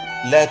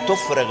 لا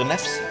تفرغ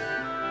نفسي.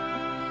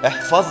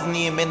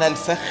 احفظني من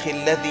الفخ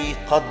الذي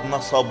قد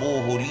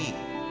نصبوه لي،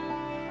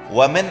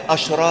 ومن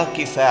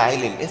أشراك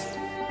فاعل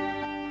الإثم.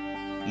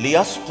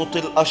 ليسقط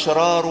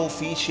الأشرار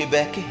في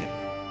شباكهم،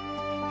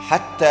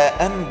 حتى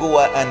أنجو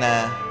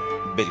أنا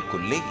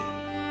بالكلية.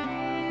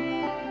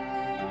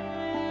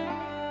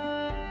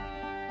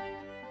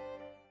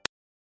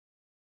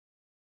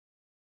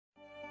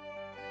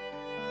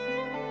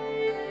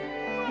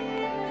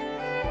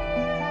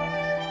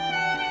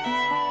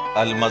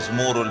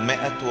 المزمور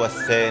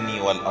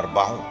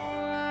 142،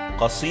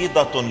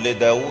 قصيدة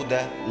لداود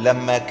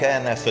لما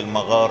كان في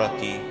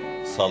المغارة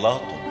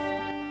صلاة.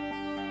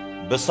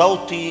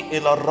 بصوتي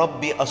إلى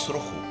الرب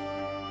أصرخ،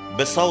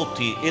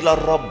 بصوتي إلى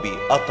الرب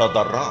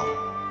أتضرع.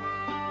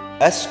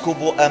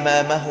 أسكب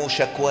أمامه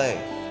شكواي،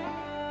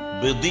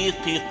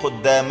 بضيقي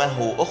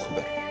قدامه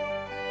أخبر.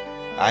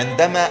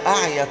 عندما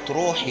أعيت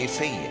روحي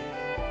في،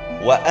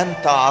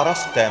 وأنت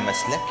عرفت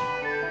مسلكي.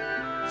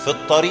 في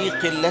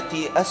الطريق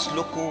التي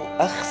أسلك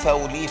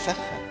أخفوا لي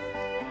فخا.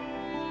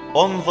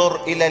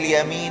 انظر إلى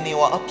اليمين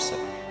وأبصر،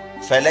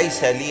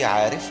 فليس لي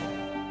عارف.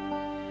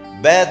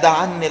 باد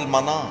عني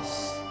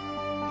المناص،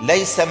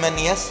 ليس من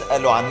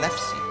يسأل عن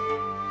نفسي.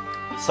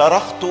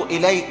 صرخت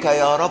إليك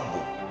يا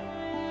رب،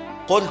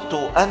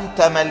 قلت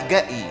أنت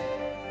ملجئي،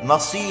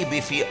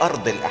 نصيبي في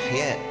أرض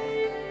الأحياء.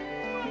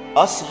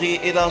 أصغي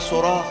إلى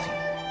صراخي،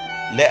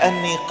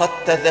 لأني قد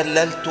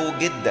تذللت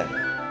جدا.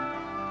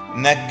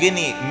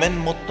 نجني من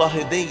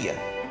مضطهدية،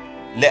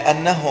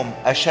 لأنهم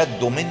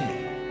أشد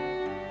مني.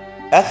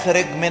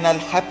 أخرج من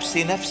الحبس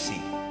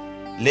نفسي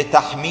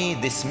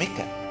لتحميد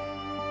اسمك.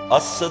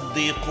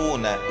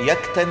 الصديقون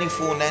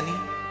يكتنفونني،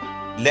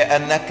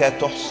 لأنك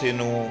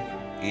تحسن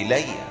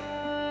إلي.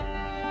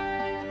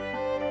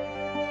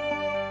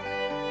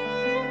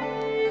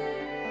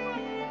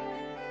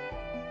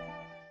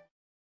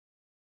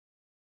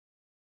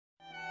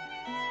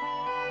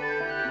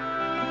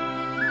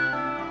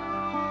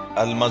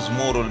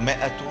 المزمور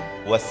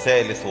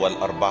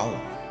 143،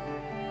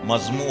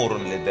 مزمور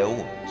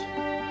لداود.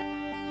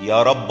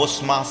 يا رب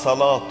اسمع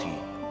صلاتي،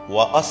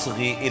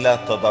 وأصغي إلى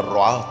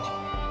تضرعاتي.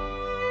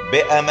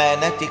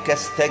 بأمانتك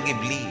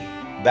استجب لي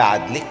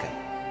بعدلك،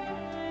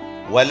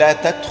 ولا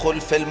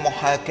تدخل في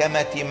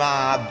المحاكمة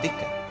مع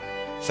عبدك،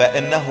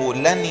 فإنه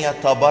لن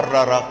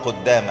يتبرر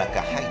قدامك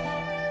حي.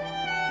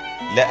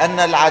 لأن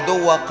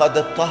العدو قد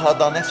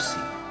اضطهد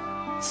نفسي،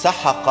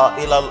 سحق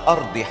إلى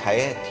الأرض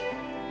حياتي.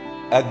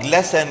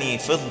 أجلسني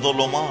في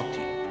الظلمات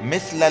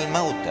مثل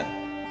الموتى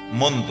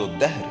منذ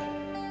الدهر.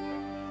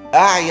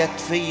 أعيت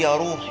في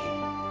روحي،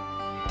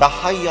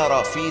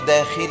 تحير في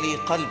داخلي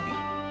قلبي.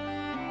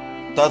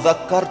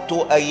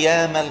 تذكرت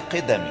أيام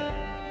القدم،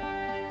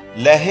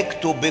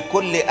 لهجت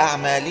بكل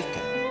أعمالك.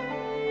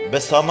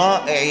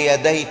 بصنائع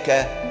يديك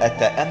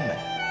أتأمل.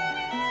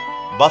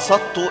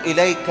 بسطت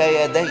إليك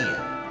يدي،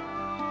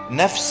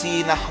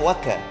 نفسي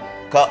نحوك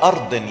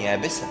كأرض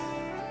يابسة.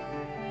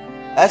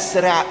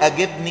 أسرع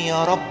أجبني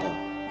يا رب،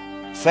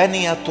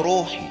 فنيت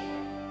روحي.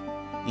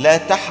 لا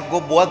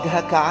تحجب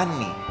وجهك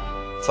عني،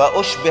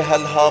 فأشبه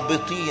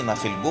الهابطين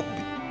في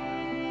الجب.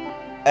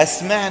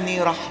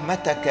 أسمعني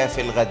رحمتك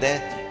في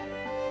الغداة،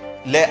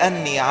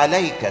 لأني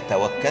عليك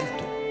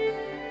توكلت.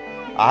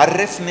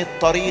 عرفني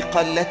الطريق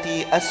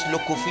التي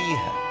أسلك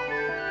فيها،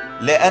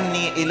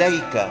 لأني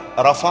إليك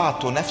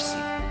رفعت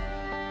نفسي.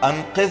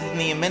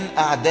 أنقذني من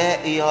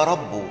أعدائي يا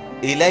رب،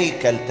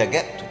 إليك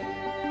التجأت.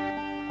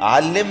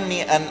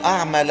 علمني أن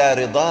أعمل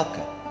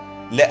رضاك،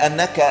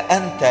 لأنك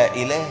أنت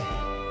إلهي.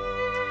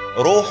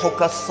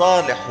 روحك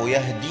الصالح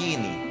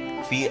يهديني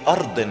في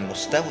أرض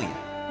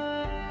مستوية.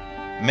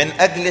 من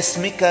أجل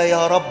اسمك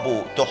يا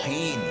رب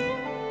تحييني،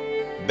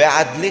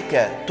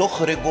 بعدلك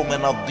تخرج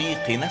من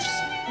الضيق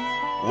نفسي.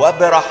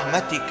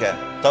 وبرحمتك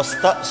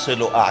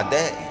تستأصل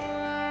أعدائي،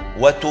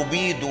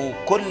 وتبيد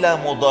كل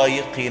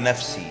مضايق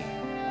نفسي،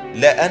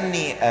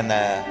 لأني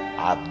أنا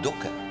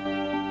عبدك.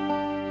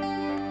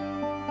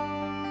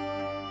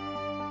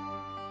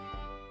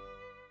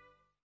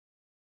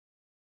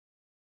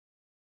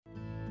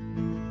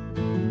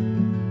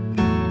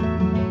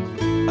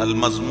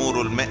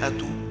 المزمور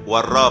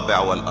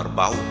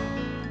 144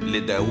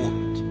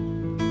 لداود.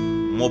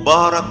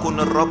 مبارك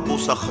الرب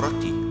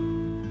صخرتي،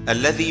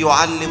 الذي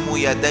يعلم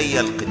يدي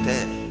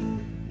القتال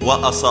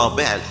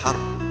وأصابع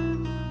الحرب،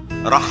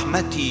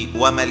 رحمتي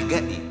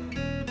وملجئي،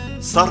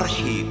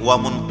 صرحي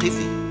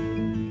ومنقذي،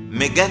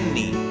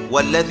 مجني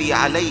والذي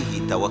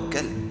عليه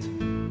توكلت،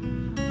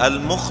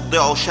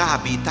 المخضع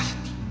شعبي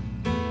تحتي.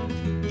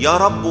 يا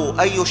رب،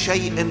 أي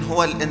شيء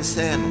هو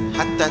الإنسان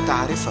حتى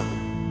تعرفه،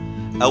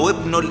 أو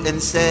ابن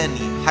الإنسان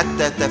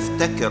حتى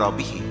تفتكر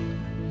به؟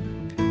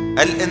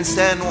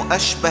 الإنسان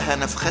أشبه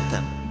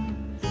نفخة،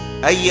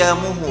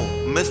 أيامه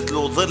مثل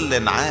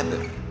ظل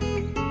عابر.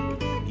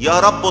 يا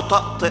رب،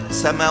 طأطئ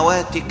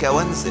سماواتك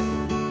وانزل،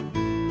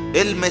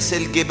 المس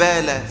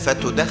الجبال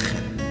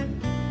فتدخن،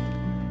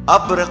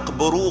 أبرق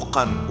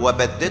بروقا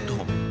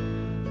وبددهم،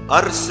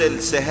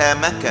 أرسل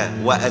سهامك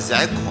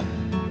وأزعجهم،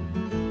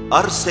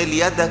 أرسل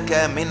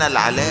يدك من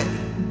العلاء،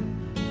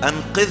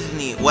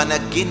 أنقذني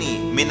ونجني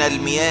من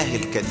المياه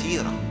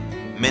الكثيرة،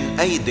 من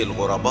أيدي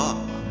الغرباء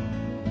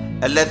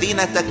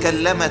الذين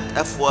تكلمت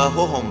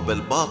أفواههم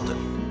بالباطل،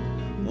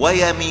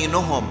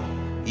 ويمينهم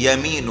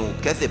يمين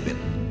كذب.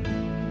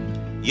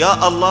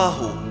 يا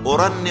الله،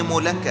 أرنم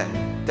لك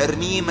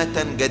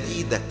ترنيمة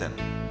جديدة،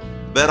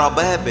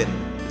 برباب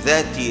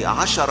ذات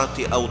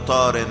 10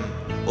 أوتار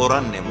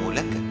أرنم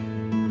لك.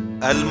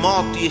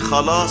 المعطي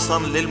خلاصا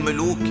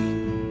للملوك،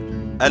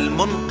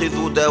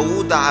 المنقذ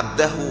داود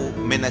عبده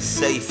من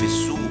السيف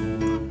السوء.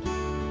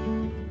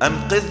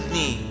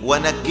 أنقذني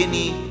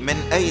ونجني من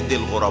أيدي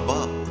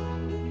الغرباء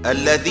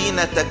الذين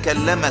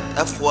تكلمت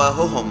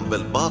أفواههم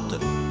بالباطل،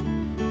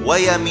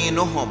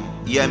 ويمينهم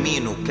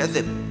يمين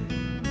كذب،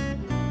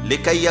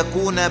 لكي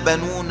يكون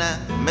بنون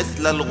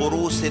مثل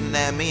الغروس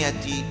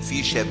النامية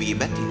في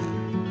شبيبتها.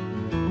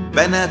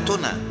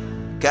 بناتنا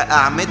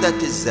كأعمدة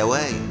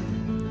الزوايا،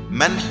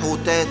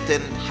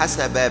 منحوتات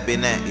حسب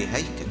بناء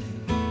هيكل.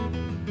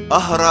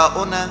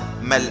 أهراؤنا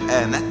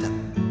ملآنة،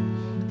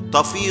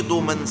 تفيض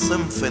من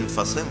صنف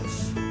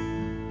فصنف.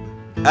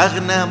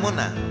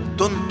 أغنامنا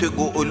تنتج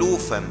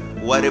ألوفا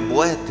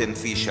وربوات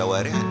في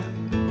شوارعنا.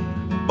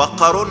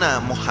 بقرنا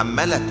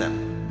محملة،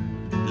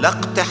 لا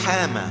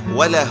اقتحام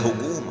ولا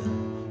هجوم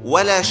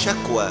ولا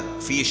شكوى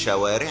في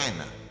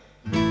شوارعنا.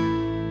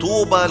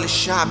 طوبى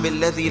للشعب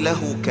الذي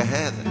له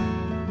كهذا،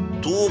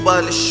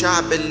 طوبى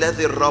للشعب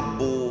الذي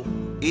الرب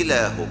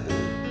إلهه.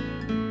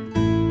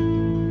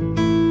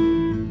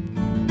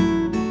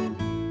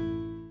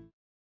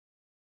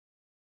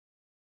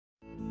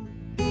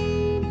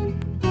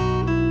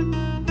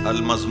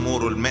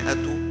 المزمور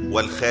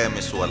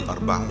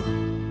 145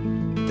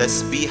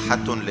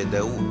 تسبيحة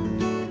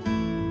لداود.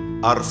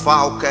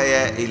 أرفعك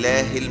يا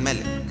إله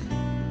الملك،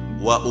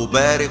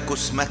 وأبارك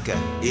اسمك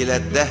إلى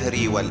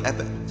الدهر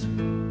والأبد.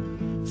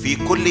 في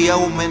كل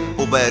يوم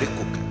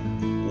أباركك،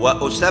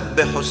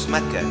 وأسبح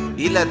اسمك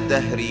إلى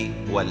الدهر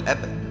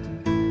والأبد.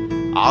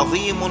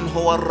 عظيم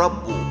هو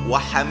الرب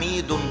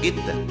وحميد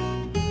جدا،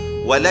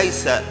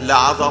 وليس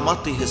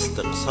لعظمته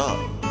استقصاء.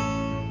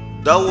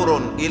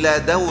 دور إلى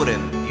دور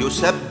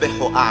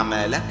يسبح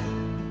أعمالك،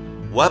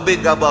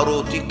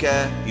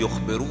 وبجبروتك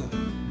يخبرون.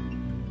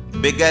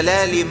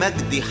 بجلال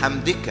مجد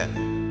حمدك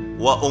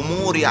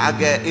وأمور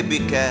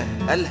عجائبك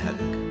ألهج.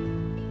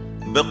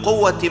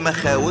 بقوة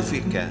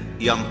مخاوفك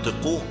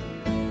ينطقون،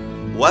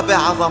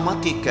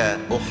 وبعظمتك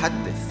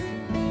أحدث.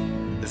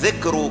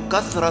 ذكر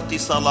كثرة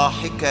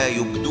صلاحك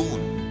يبدون،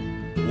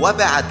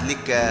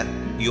 وبعدلك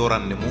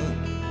يرنمون.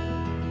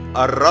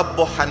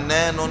 الرب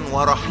حنان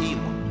ورحيم،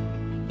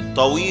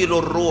 طويل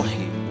الروح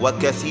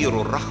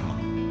وكثير الرحمة.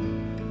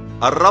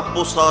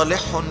 الرب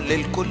صالح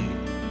للكل،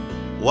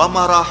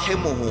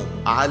 ومراحمه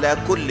على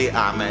كل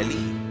أعماله.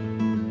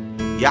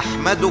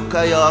 يحمدك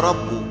يا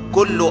رب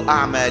كل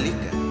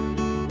أعمالك،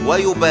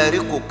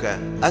 ويباركك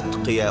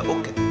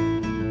أتقياؤك.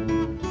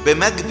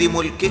 بمجد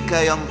ملكك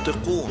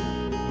ينطقون،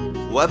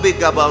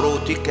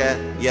 وبجبروتك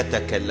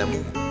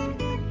يتكلمون،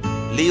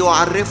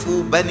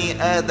 ليعرفوا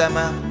بني آدم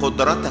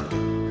قدرتك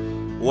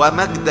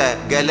ومجد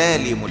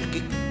جلال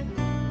ملكك.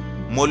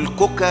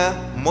 ملكك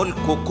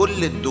ملك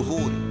كل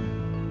الدهور،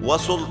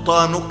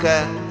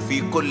 وسلطانك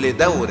في كل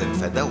دور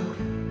فدور.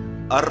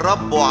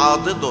 الرب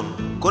عاضد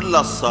كل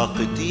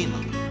الساقطين،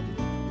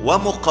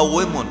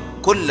 ومقوم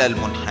كل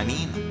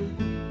المنحنين.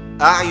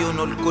 أعين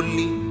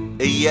الكل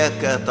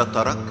إياك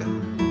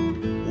تتركب،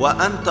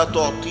 وأنت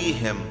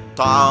تعطيهم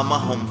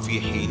طعامهم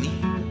في حينه.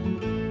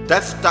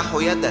 تفتح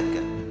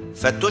يدك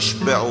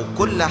فتشبع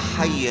كل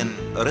حي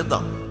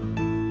رضا.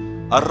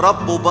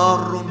 الرب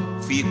بار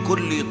في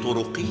كل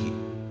طرقه،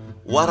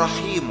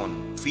 ورحيم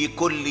في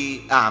كل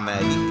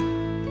أعماله.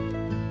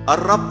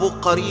 الرب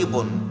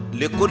قريب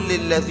لكل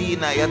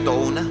الذين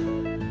يدعونه،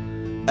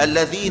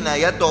 الذين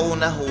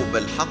يدعونه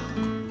بالحق.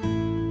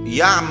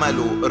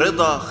 يعمل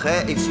رضا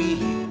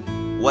خائفيه،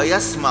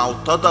 ويسمع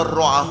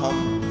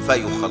تضرعهم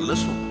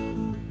فيخلصهم.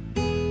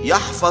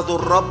 يحفظ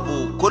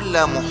الرب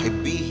كل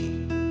محبيه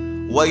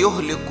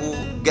ويهلك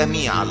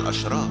جميع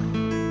الأشرار.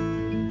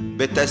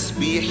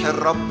 بتسبيح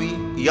الرب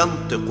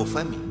ينطق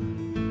فمي،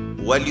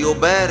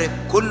 وليبارك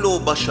كل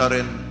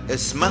بشر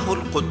اسمه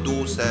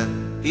القدوس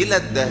إلى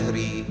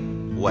الدهر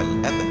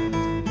والأبد.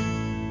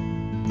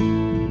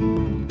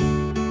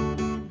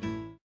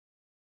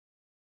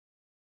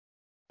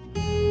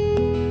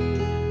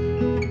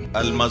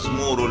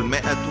 المزمور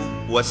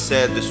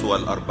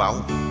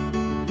 146.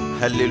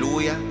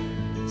 هللويا.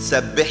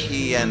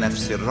 سبحي يا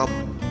نفس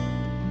الرب.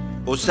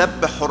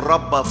 أسبح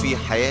الرب في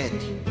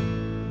حياتي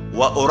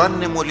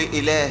وأرنم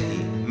لإلهي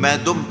ما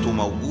دمت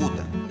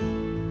موجودا.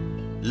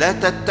 لا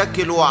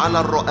تتكلوا على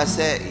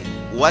الرؤساء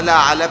ولا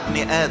على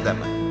ابن آدم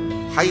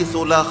حيث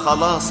لا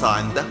خلاص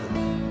عنده.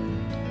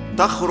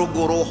 تخرج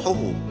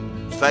روحه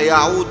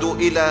فيعود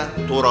إلى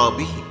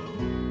ترابه.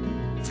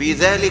 في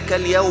ذلك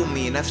اليوم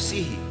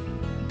نفسه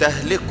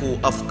تهلك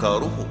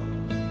أفكاره.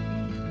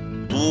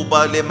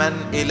 طوبى لمن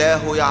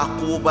إله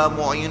يعقوب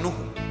معينه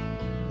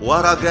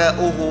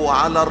ورجاؤه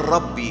على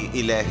الرب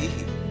إلهه.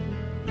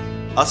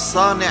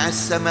 الصانع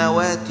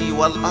السماوات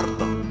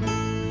والأرض،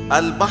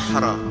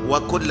 البحر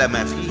وكل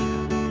ما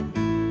فيها.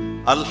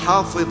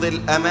 الحافظ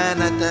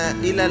الأمانة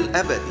إلى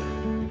الأبد،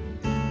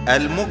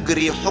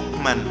 المجري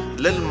حكما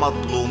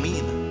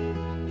للمظلومين،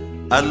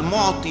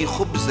 المعطي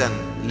خبزا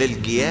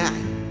للجياع.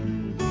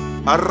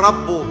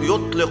 الرب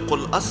يطلق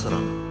الأسرى،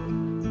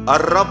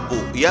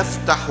 الرب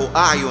يفتح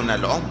أعين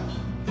العمي،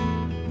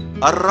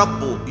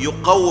 الرب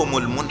يقوم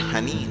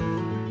المنحنين،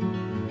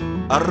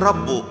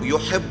 الرب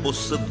يحب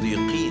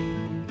الصديقين،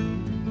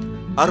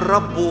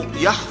 الرب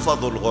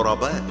يحفظ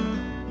الغرباء،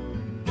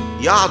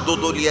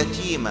 يعضد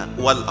اليتيم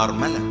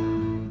والأرملة.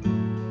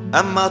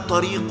 أما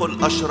طريق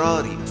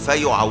الأشرار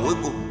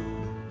فيعوجه.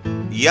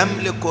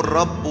 يملك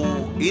الرب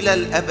إلى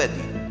الأبد.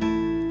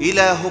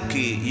 إلهك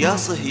يا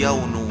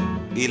صهيون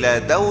إلى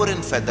دور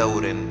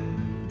فدور.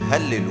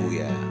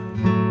 هللويا.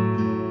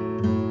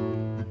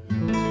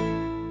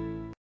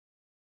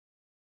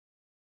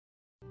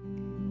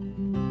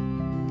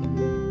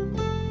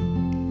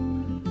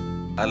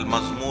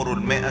 المزمور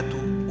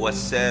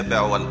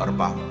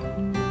 147.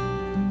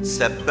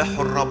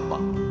 سبحوا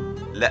الرب،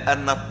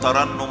 لأن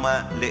الترنم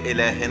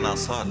لإلهنا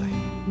صالح،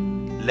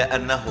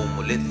 لأنه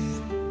ملذ.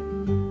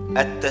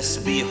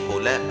 التسبيح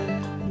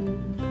لائق.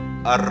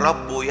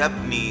 الرب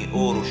يبني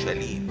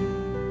أورشليم،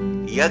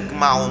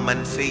 يجمع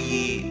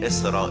منفي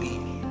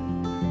إسرائيل.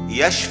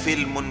 يشفي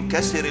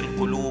المنكسر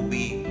القلوب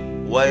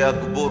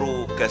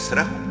ويجبر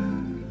كسرهم.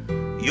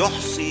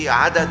 يحصي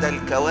عدد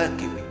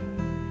الكواكب،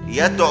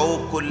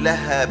 يدعو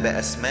كلها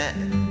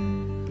بأسمائه.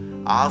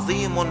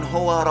 عظيم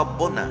هو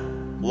ربنا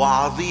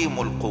وعظيم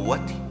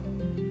القوة،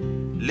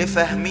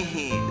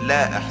 لفهمه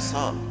لا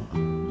إحصاء.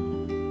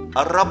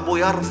 الرب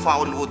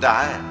يرفع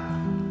الودعاء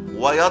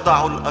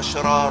ويضع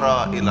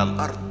الأشرار إلى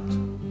الأرض.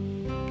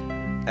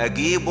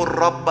 أجيبوا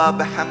الرب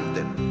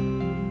بحمد،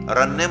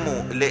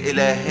 رنموا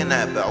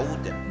لإلهنا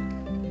بعود.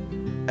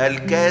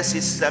 الكاسي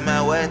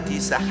السماوات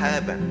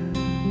سحابا،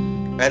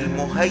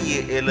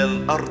 المهيئ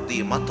للأرض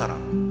مطرا.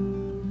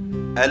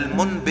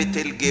 المنبت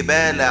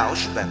الجبال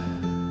عشبا،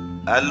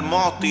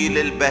 المعطي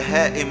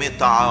للبهائم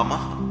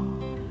طعامها،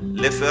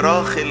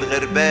 لفراخ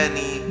الغربان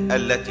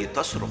التي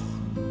تصرخ.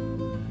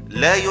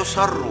 لا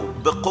يسر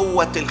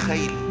بقوة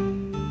الخيل،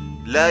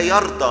 لا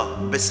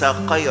يرضى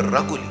بساقي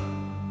الرجل.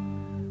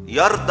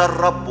 يرضى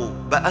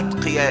الرب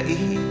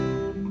بأتقيائه،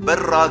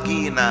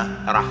 بالراجين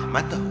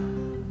رحمته.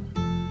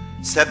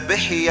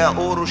 سبحي يا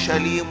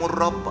أورشليم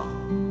الرب،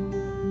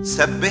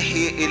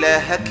 سبحي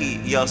إلهك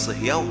يا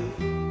صهيون،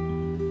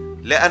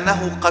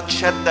 لأنه قد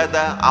شدد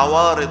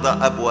عوارض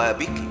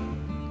أبوابك.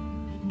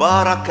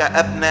 بارك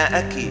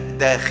أبناءك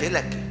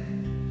داخلك.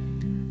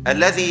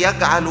 الذي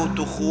يجعل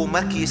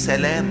تخومك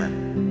سلاما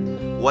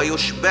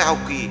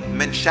ويشبعك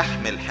من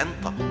شحم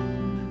الحنطة.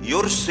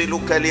 يرسل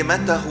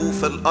كلمته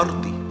في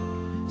الأرض،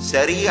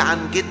 سريعا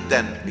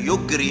جدا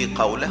يجري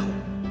قوله.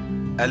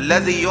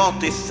 الذي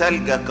يعطي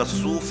الثلج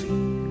كالصوف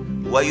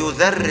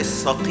ويذري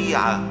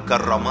الصقيع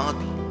كالرماد.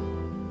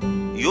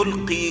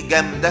 يلقي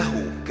جمده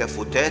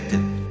كفتات،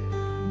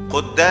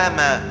 قدام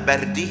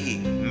برده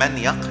من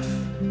يقف.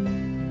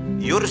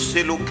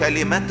 يرسل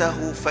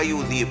كلمته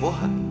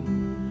فيذيبها،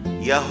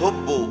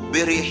 يهب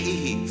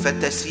بريحه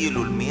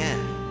فتسيل المياه.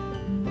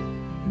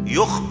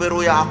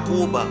 يخبر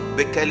يعقوب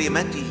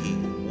بكلمته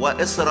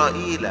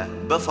وإسرائيل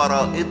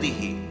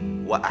بفرائضه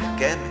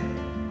وأحكامه.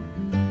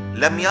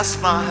 لم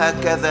يصنع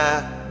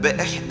هكذا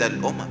بإحدى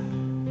الأمم،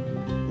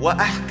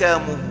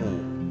 وأحكامه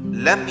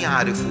لم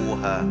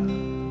يعرفوها.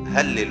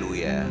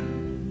 هللويا.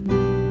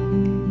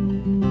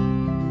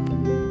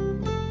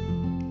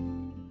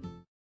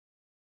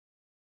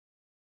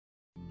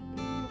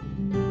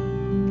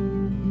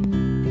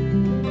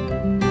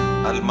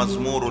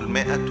 المزمور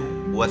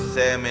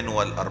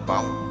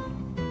 148.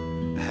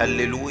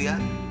 هللويا.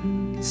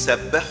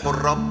 سبحوا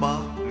الرب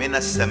من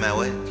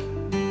السماوات،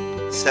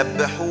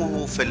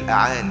 سبحوه في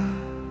الأعالي.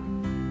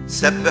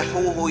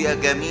 سبحوه يا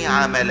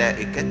جميع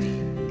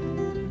ملائكته،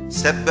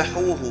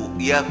 سبحوه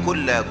يا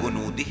كل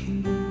جنوده.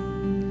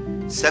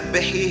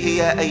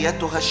 سبحيه يا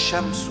أيتها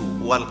الشمس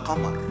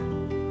والقمر،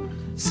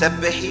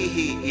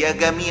 سبحيه يا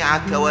جميع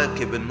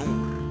كواكب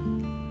النور،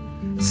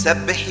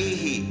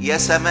 سبحيه يا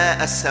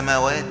سماء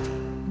السماوات،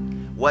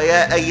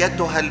 ويا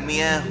أيتها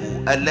المياه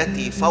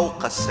التي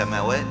فوق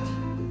السماوات،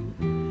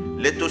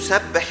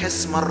 لتسبح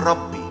اسم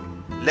الرب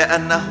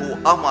لأنه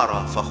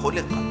أمر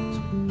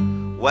فخلقت،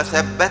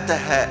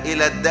 وثبتها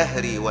إلى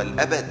الدهر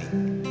والأبد،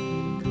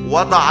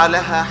 وضع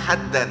لها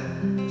حدا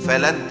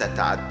فلن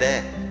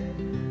تتعداه.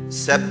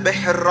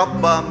 سبح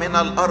الرب من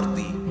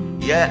الأرض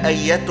يا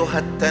أيتها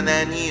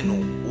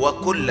التنانين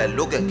وكل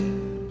اللجج،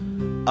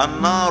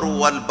 النار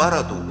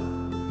والبرد،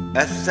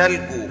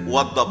 الثلج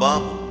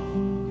والضباب،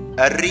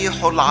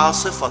 الريح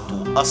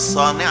العاصفة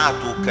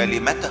الصانعة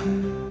كلمته،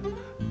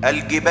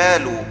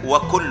 الجبال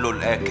وكل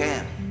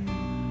الآكام،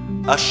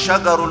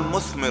 الشجر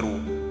المثمر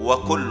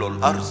وكل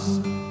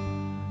الأرز،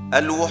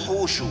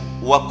 الوحوش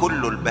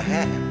وكل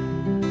البهائم،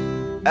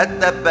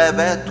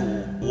 الدبابات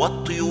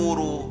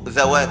والطيور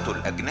ذوات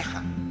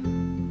الأجنحة،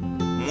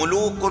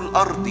 ملوك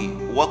الأرض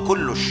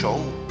وكل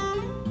الشعوب،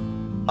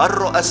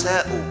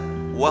 الرؤساء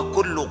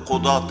وكل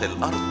قضاة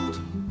الأرض،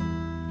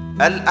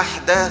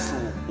 الأحداث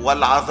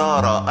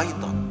والعذارى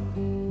أيضا،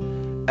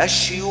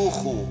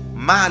 الشيوخ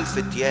مع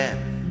الفتيان،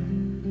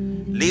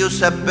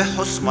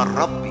 ليسبحوا اسم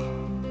الرب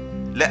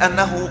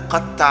لأنه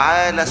قد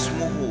تعالى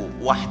اسمه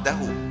وحده،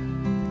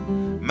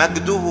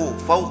 مجده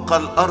فوق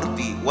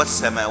الأرض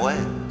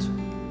والسماوات،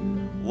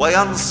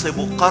 وينصب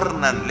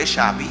قرنا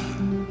لشعبه،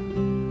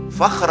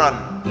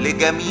 فخرا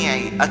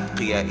لجميع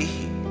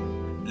أتقيائه،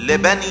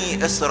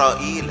 لبني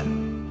إسرائيل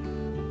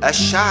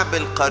الشعب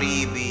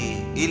القريب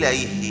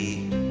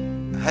إليه.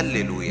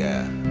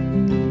 هللويا.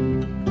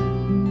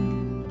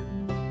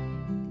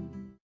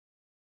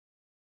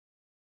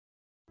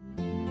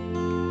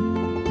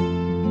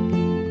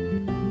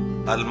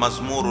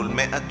 المزمور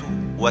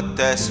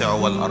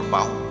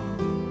 149.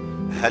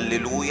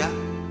 هللويا.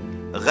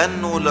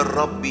 غنوا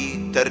للرب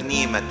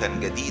ترنيمة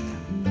جديدة،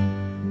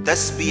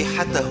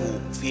 تسبيحته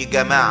في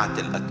جماعة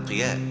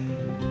الأتقياء،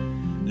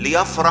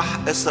 ليفرح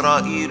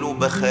إسرائيل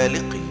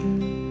بخالقه،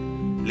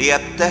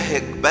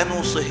 ليبتهج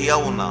بنو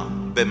صهيون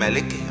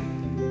بملكهم،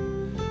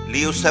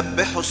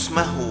 ليسبحوا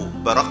اسمه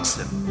برقص،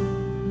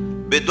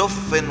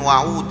 بدف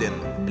وعود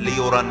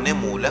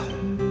ليرنموا له،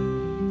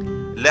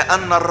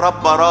 لأن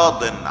الرب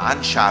راض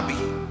عن شعبه،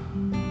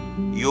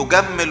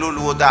 يجمل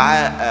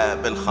الودعاء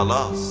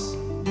بالخلاص،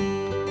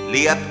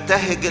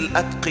 ليبتهج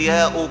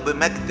الأتقياء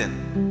بمجد،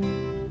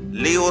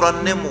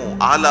 ليرنموا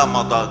على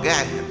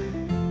مضاجعهم،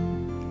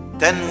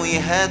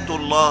 تنويهات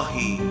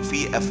الله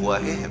في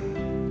أفواههم،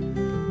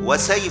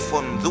 وسيف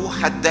ذو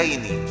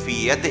حدين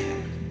في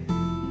يدهم،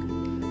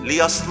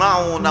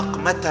 ليصنعوا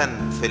نقمة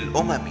في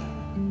الأمم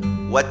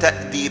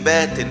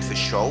وتأديبات في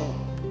الشعوب،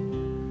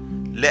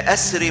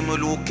 لأسر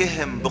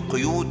ملوكهم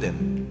بقيود،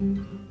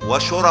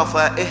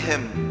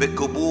 وشرفائهم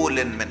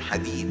بكبول من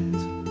حديد،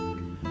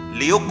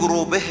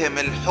 ليجروا بهم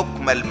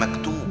الحكم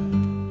المكتوب،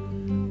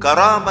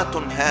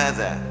 كرامة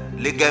هذا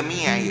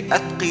لجميع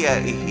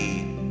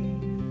أتقيائه.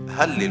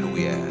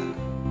 هللويا.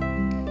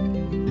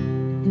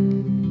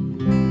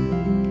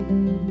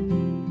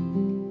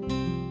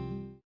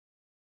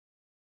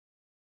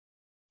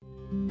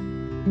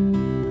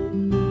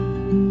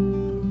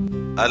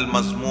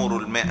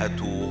 المزمور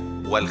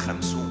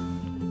 150.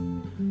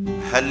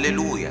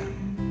 هللويا.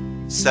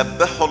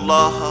 سبحوا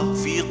الله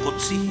في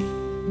قدسه،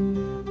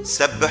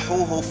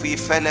 سبحوه في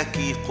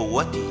فلك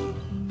قوته،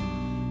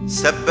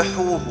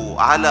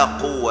 سبحوه على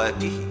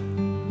قواته،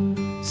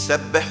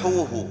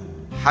 سبحوه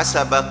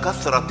حسب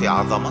كثرة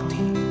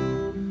عظمته،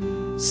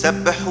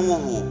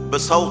 سبحوه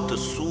بصوت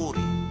السور،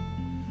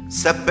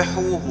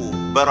 سبحوه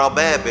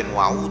برباب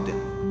وعود،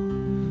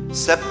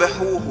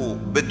 سبحوه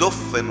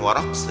بدف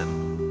ورقص،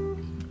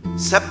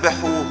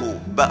 سبحوه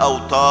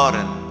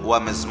بأوتار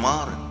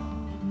ومزمار،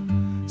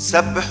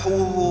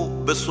 سبحوه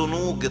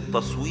بصنوج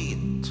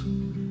التصويت،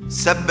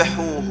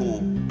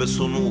 سبحوه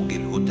بصنوج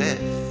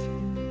الهتاف،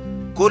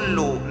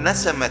 كل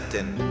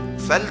نسمة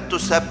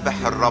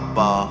فلتسبح الرب.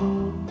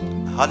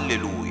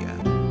 هللويا.